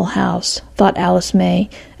charnel house, thought Alice May,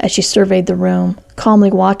 as she surveyed the room, calmly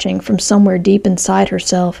watching from somewhere deep inside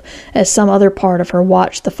herself as some other part of her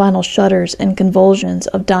watched the final shudders and convulsions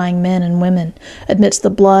of dying men and women, amidst the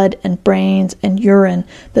blood and brains and urine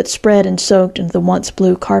that spread and soaked into the once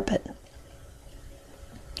blue carpet.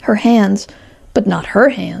 Her hands, but not her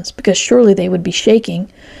hands, because surely they would be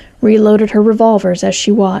shaking, reloaded her revolvers as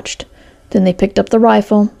she watched. Then they picked up the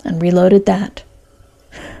rifle and reloaded that.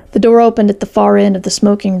 The door opened at the far end of the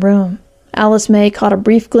smoking room. Alice May caught a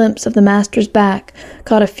brief glimpse of the master's back,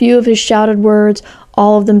 caught a few of his shouted words,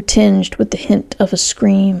 all of them tinged with the hint of a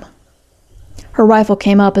scream. Her rifle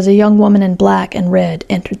came up as a young woman in black and red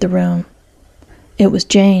entered the room. It was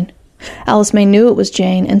Jane. Alice May knew it was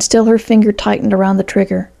Jane, and still her finger tightened around the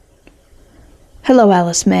trigger. "Hello,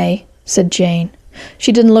 Alice May," said Jane.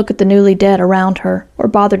 She didn't look at the newly dead around her, or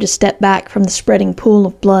bother to step back from the spreading pool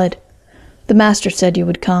of blood. "The master said you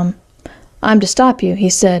would come. I'm to stop you," he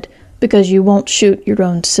said, "because you won't shoot your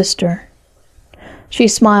own sister." She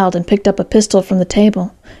smiled and picked up a pistol from the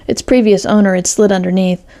table. Its previous owner had slid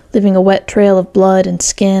underneath, leaving a wet trail of blood and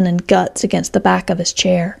skin and guts against the back of his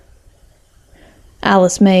chair.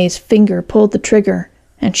 Alice May's finger pulled the trigger,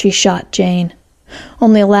 and she shot Jane.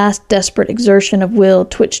 Only a last desperate exertion of will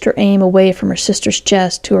twitched her aim away from her sister's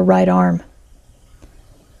chest to her right arm.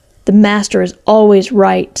 "The master is always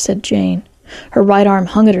right," said Jane. Her right arm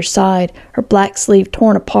hung at her side, her black sleeve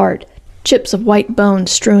torn apart, chips of white bone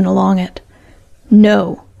strewn along it.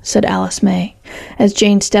 "No," said Alice May, as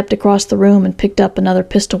Jane stepped across the room and picked up another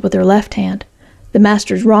pistol with her left hand. "The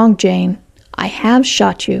master's wrong, Jane. I have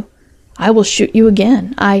shot you. I will shoot you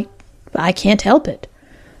again. I can't help it."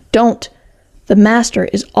 "Don't. The master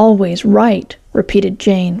is always right," repeated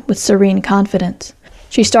Jane with serene confidence.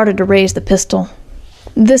 She started to raise the pistol.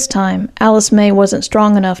 This time, Alice May wasn't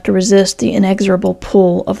strong enough to resist the inexorable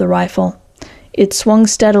pull of the rifle. It swung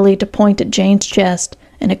steadily to point at Jane's chest,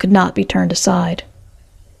 and it could not be turned aside.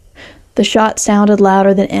 The shot sounded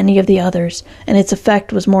louder than any of the others, and its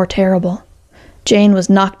effect was more terrible. Jane was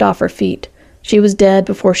knocked off her feet. She was dead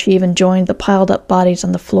before she even joined the piled-up bodies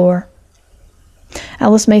on the floor.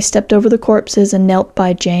 Alice May stepped over the corpses and knelt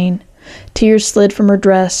by Jane. Tears slid from her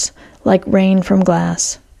dress like rain from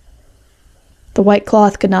glass. The white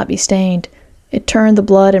cloth could not be stained. It turned the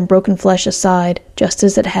blood and broken flesh aside, just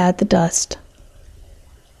as it had the dust.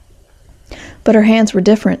 But her hands were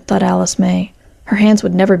different, thought Alice May. Her hands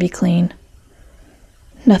would never be clean.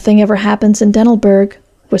 "Nothing ever happens in Denelberg,"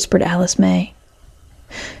 whispered Alice May.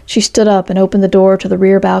 She stood up and opened the door to the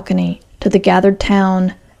rear balcony, to the gathered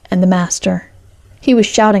town and the master. He was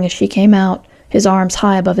shouting as she came out, his arms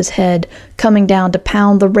high above his head, coming down to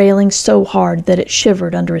pound the railing so hard that it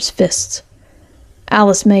shivered under his fists.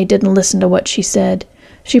 Alice May didn't listen to what she said.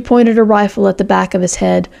 She pointed her rifle at the back of his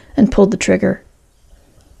head and pulled the trigger.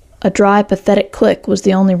 A dry, pathetic click was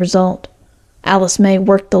the only result. Alice May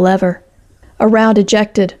worked the lever. A round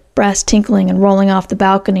ejected, brass tinkling and rolling off the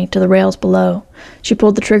balcony to the rails below. She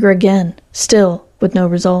pulled the trigger again, still with no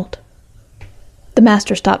result. The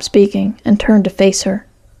master stopped speaking and turned to face her.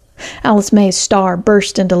 Alice May's star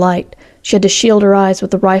burst into light. She had to shield her eyes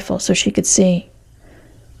with the rifle so she could see.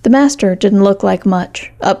 The master didn't look like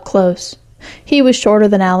much, up close. He was shorter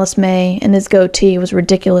than Alice May, and his goatee was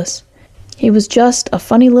ridiculous. He was just a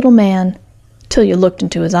funny little man, till you looked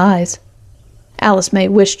into his eyes. Alice May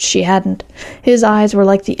wished she hadn't. His eyes were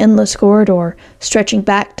like the endless corridor, stretching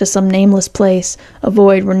back to some nameless place, a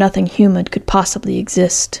void where nothing human could possibly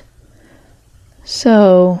exist.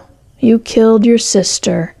 "So, you killed your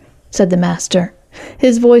sister," said the master.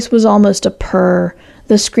 His voice was almost a purr,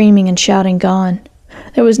 the screaming and shouting gone.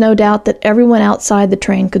 There was no doubt that everyone outside the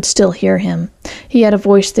train could still hear him. He had a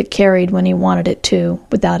voice that carried when he wanted it to,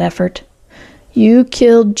 without effort. "You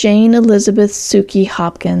killed Jane Elizabeth Sukey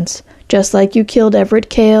Hopkins, just like you killed Everett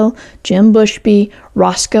Cale, Jim Bushby,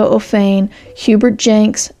 Roscoe O'Fane, Hubert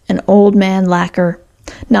Jenks, and Old Man Lacker.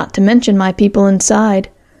 Not to mention my people inside.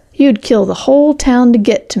 You'd kill the whole town to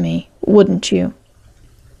get to me, wouldn't you?"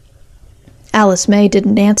 Alice May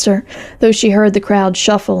didn't answer, though she heard the crowd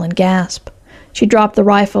shuffle and gasp. She dropped the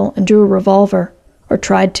rifle and drew a revolver, or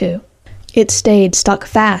tried to. It stayed stuck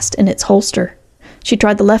fast in its holster. She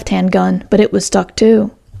tried the left-hand gun, but it was stuck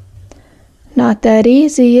too. "Not that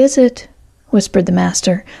easy, is it?" whispered the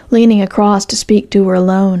master, leaning across to speak to her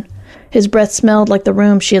alone. His breath smelled like the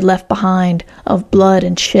room she had left behind, of blood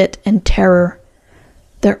and shit and terror.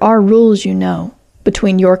 "There are rules, you know,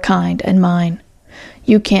 between your kind and mine.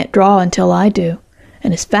 You can't draw until I do,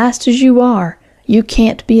 and as fast as you are, you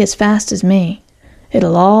can't be as fast as me.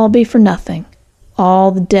 It'll all be for nothing.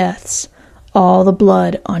 All the deaths, all the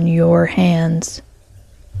blood on your hands."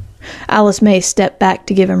 Alice May stepped back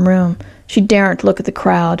to give him room. She daren't look at the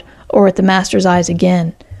crowd, or at the master's eyes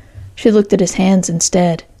again. She looked at his hands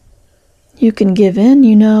instead. "You can give in,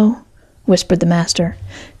 you know," whispered the master.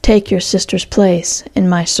 "Take your sister's place in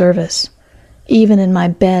my service. Even in my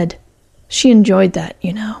bed. She enjoyed that,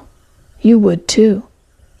 you know. You would, too."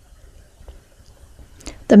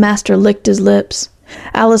 The master licked his lips.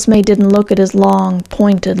 Alice May didn't look at his long,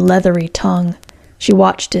 pointed, leathery tongue. She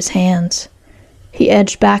watched his hands. He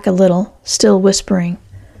edged back a little, still whispering.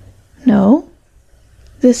 "No,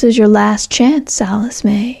 this is your last chance, Alice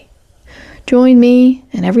May. Join me,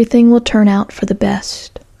 and everything will turn out for the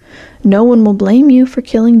best. No one will blame you for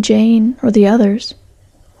killing Jane or the others.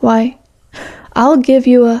 Why, I'll give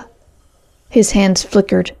you a—" His hands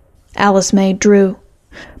flickered. Alice May drew.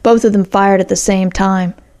 Both of them fired at the same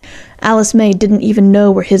time. Alice May didn't even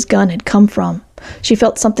know where his gun had come from. She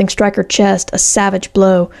felt something strike her chest, a savage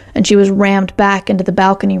blow, and she was rammed back into the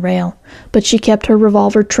balcony rail. But she kept her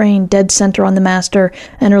revolver trained dead center on the master,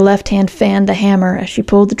 and her left hand fanned the hammer as she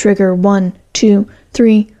pulled the trigger 1, 2,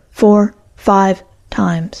 3, 4, 5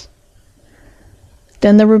 times.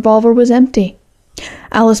 Then the revolver was empty.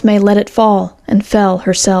 Alice May let it fall, and fell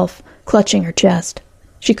herself, clutching her chest.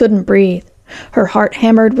 She couldn't breathe. Her heart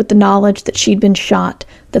hammered with the knowledge that she'd been shot,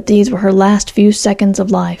 that these were her last few seconds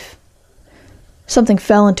of life. Something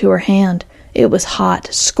fell into her hand. It was hot,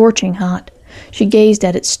 scorching hot. She gazed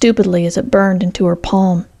at it stupidly as it burned into her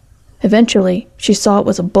palm. Eventually, she saw it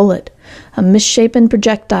was a bullet, a misshapen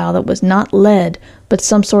projectile that was not lead, but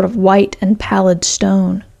some sort of white and pallid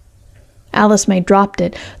stone. Alice May dropped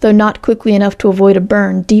it, though not quickly enough to avoid a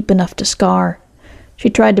burn deep enough to scar. She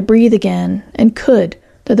tried to breathe again, and could,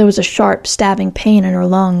 though there was a sharp, stabbing pain in her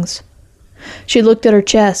lungs. She looked at her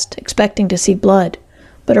chest, expecting to see blood,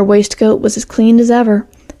 but her waistcoat was as clean as ever,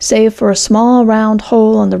 save for a small round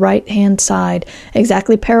hole on the right-hand side,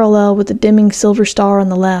 exactly parallel with the dimming silver star on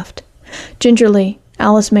the left. Gingerly,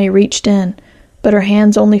 Alice May reached in, but her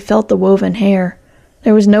hands only felt the woven hair.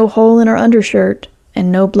 There was no hole in her undershirt,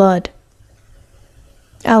 and no blood.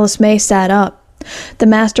 Alice May sat up. The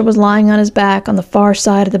master was lying on his back on the far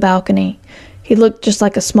side of the balcony. He looked just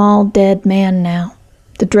like a small, dead man now.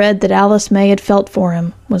 The dread that Alice May had felt for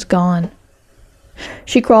him was gone.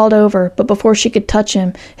 She crawled over, but before she could touch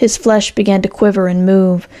him, his flesh began to quiver and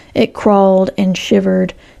move. It crawled and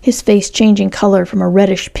shivered, his face changing color from a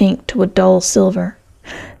reddish pink to a dull silver.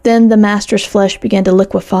 Then the master's flesh began to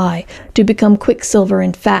liquefy, to become quicksilver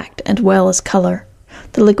in fact and well as color.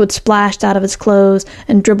 The liquid splashed out of his clothes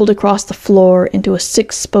and dribbled across the floor into a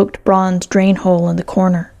 6-spoked bronze drain hole in the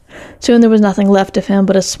corner. Soon there was nothing left of him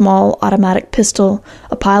but a small automatic pistol,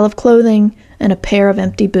 a pile of clothing, and a pair of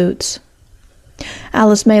empty boots.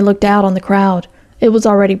 Alice May looked out on the crowd. It was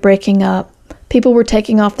already breaking up. People were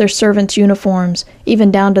taking off their servants' uniforms,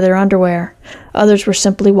 even down to their underwear. Others were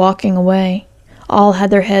simply walking away. All had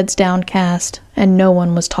their heads downcast, and no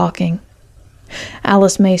one was talking.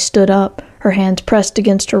 Alice May stood up, her hands pressed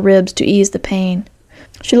against her ribs to ease the pain.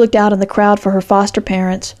 She looked out in the crowd for her foster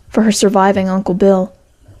parents, for her surviving Uncle Bill.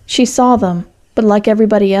 She saw them, but like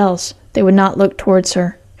everybody else, they would not look towards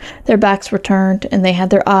her. Their backs were turned, and they had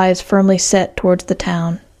their eyes firmly set towards the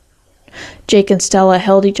town. Jake and Stella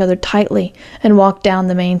held each other tightly and walked down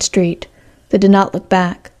the main street. They did not look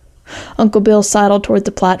back. Uncle Bill sidled toward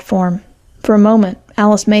the platform. For a moment,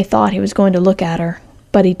 Alice May thought he was going to look at her,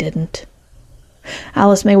 but he didn't.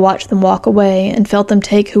 Alice May watched them walk away and felt them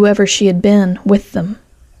take whoever she had been with them.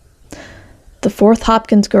 The fourth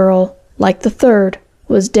Hopkins girl, like the third,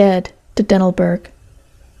 was dead to Denelberg.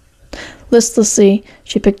 Listlessly,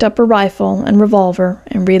 she picked up her rifle and revolver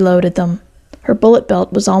and reloaded them. Her bullet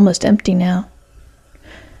belt was almost empty now.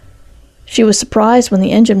 She was surprised when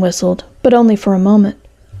the engine whistled, but only for a moment.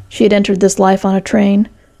 She had entered this life on a train.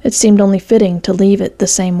 It seemed only fitting to leave it the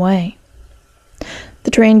same way.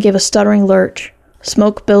 The train gave a stuttering lurch.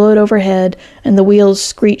 Smoke billowed overhead, and the wheels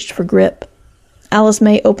screeched for grip. Alice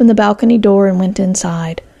May opened the balcony door and went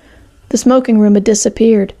inside. The smoking room had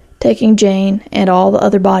disappeared, taking Jane and all the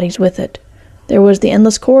other bodies with it. There was the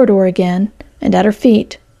endless corridor again, and at her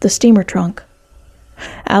feet, the steamer trunk.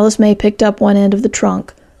 Alice May picked up one end of the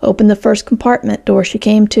trunk, opened the first compartment door she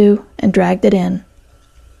came to, and dragged it in.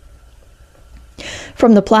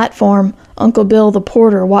 From the platform, Uncle Bill the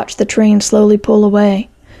porter watched the train slowly pull away.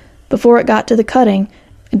 Before it got to the cutting,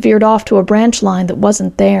 it veered off to a branch line that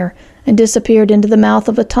wasn't there, and disappeared into the mouth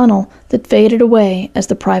of a tunnel that faded away as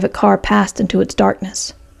the private car passed into its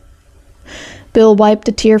darkness. Bill wiped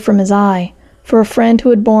a tear from his eye, for a friend who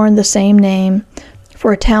had borne the same name,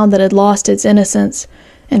 for a town that had lost its innocence,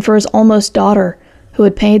 and for his almost daughter who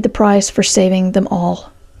had paid the price for saving them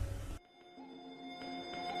all.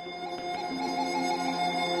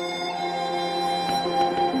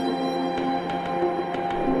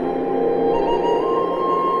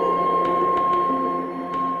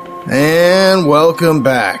 And welcome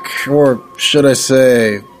back, or should I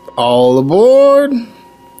say, all aboard?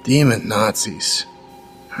 Demon Nazis.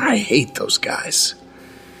 I hate those guys.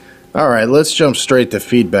 Alright, let's jump straight to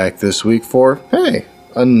feedback this week for, hey,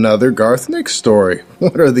 another Garth Nix story.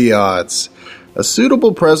 What are the odds? A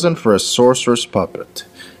suitable present for a sorceress puppet,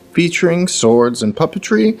 featuring swords and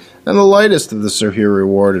puppetry, and the lightest of the Sir Hugh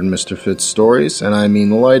Reward and Mr. Fitz stories, and I mean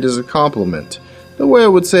light as a compliment. The way I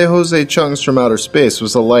would say Jose Chung's From Outer Space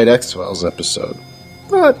was a light X-Files episode.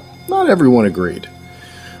 But not everyone agreed.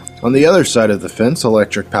 On the other side of the fence,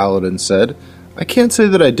 Electric Paladin said, I can't say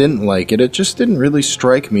that I didn't like it just didn't really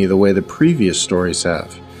strike me the way the previous stories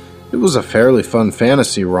have. It was a fairly fun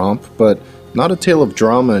fantasy romp, but not a tale of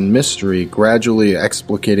drama and mystery gradually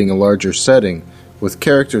explicating a larger setting, with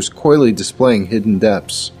characters coyly displaying hidden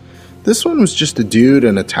depths. This one was just a dude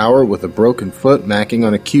in a tower with a broken foot macking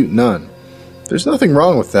on a cute nun. There's nothing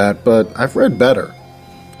wrong with that, but I've read better.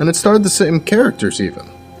 And it starred the same characters even.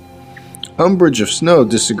 Umbridge of Snow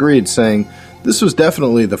disagreed, saying, This was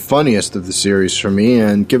definitely the funniest of the series for me,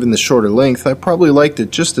 and given the shorter length, I probably liked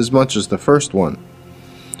it just as much as the first one.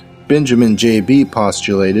 Benjamin J.B.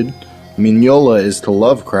 postulated, Mignola is to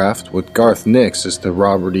Lovecraft what Garth Nix is to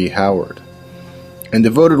Robert E. Howard. And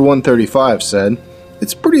Devoted 135 said,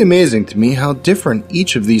 It's pretty amazing to me how different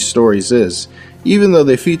each of these stories is, even though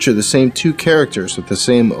they feature the same two characters with the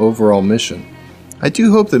same overall mission. I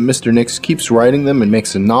do hope that Mr. Nix keeps writing them and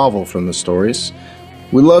makes a novel from the stories.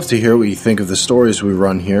 We love to hear what you think of the stories we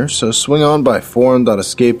run here, so swing on by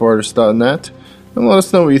forum.escapeartist.net and let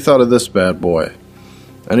us know what you thought of this bad boy.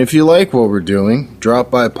 And if you like what we're doing,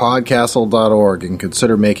 drop by PodCastle.org and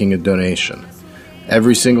consider making a donation.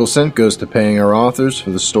 Every single cent goes to paying our authors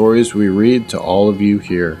for the stories we read to all of you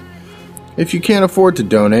here. If you can't afford to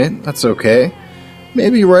donate, that's okay.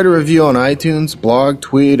 Maybe write a review on iTunes, blog,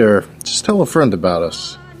 tweet, or just tell a friend about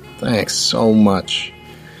us. Thanks so much.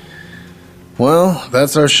 Well,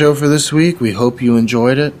 that's our show for this week. We hope you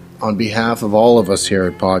enjoyed it. on behalf of all of us here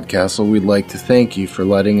at PodCastle, we'd like to thank you for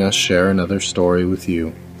letting us share another story with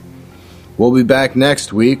you. We'll be back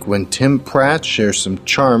next week when Tim Pratt shares some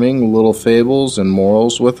charming little fables and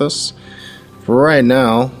morals with us. For right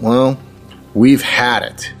now, well, we've had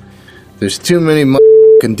it. There's too many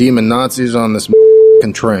motherfucking demon Nazis on this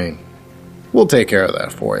motherfucking train. We'll take care of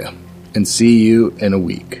that for you. And see you in a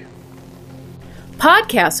week.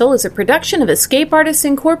 PodCastle is a production of Escape Artists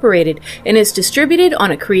Incorporated and is distributed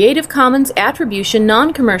on a Creative Commons Attribution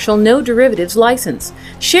Non-Commercial No Derivatives license.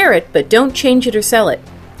 Share it, but don't change it or sell it.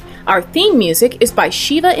 Our theme music is by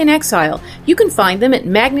Shiva in Exile. You can find them at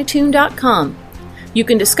magnatune.com. You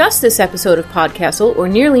can discuss this episode of PodCastle or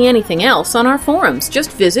nearly anything else on our forums.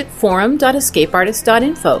 Just visit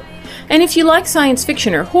forum.escapeartist.info. And if you like science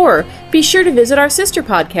fiction or horror, be sure to visit our sister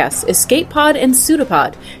podcasts, Escape Pod and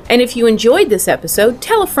Pseudopod. And if you enjoyed this episode,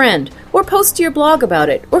 tell a friend, or post to your blog about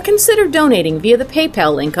it, or consider donating via the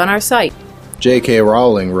PayPal link on our site. J.K.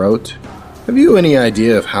 Rowling wrote, "Have you any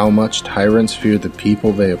idea of how much tyrants fear the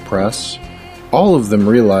people they oppress? All of them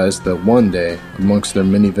realize that one day, amongst their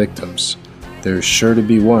many victims, there is sure to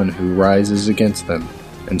be one who rises against them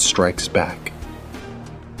and strikes back."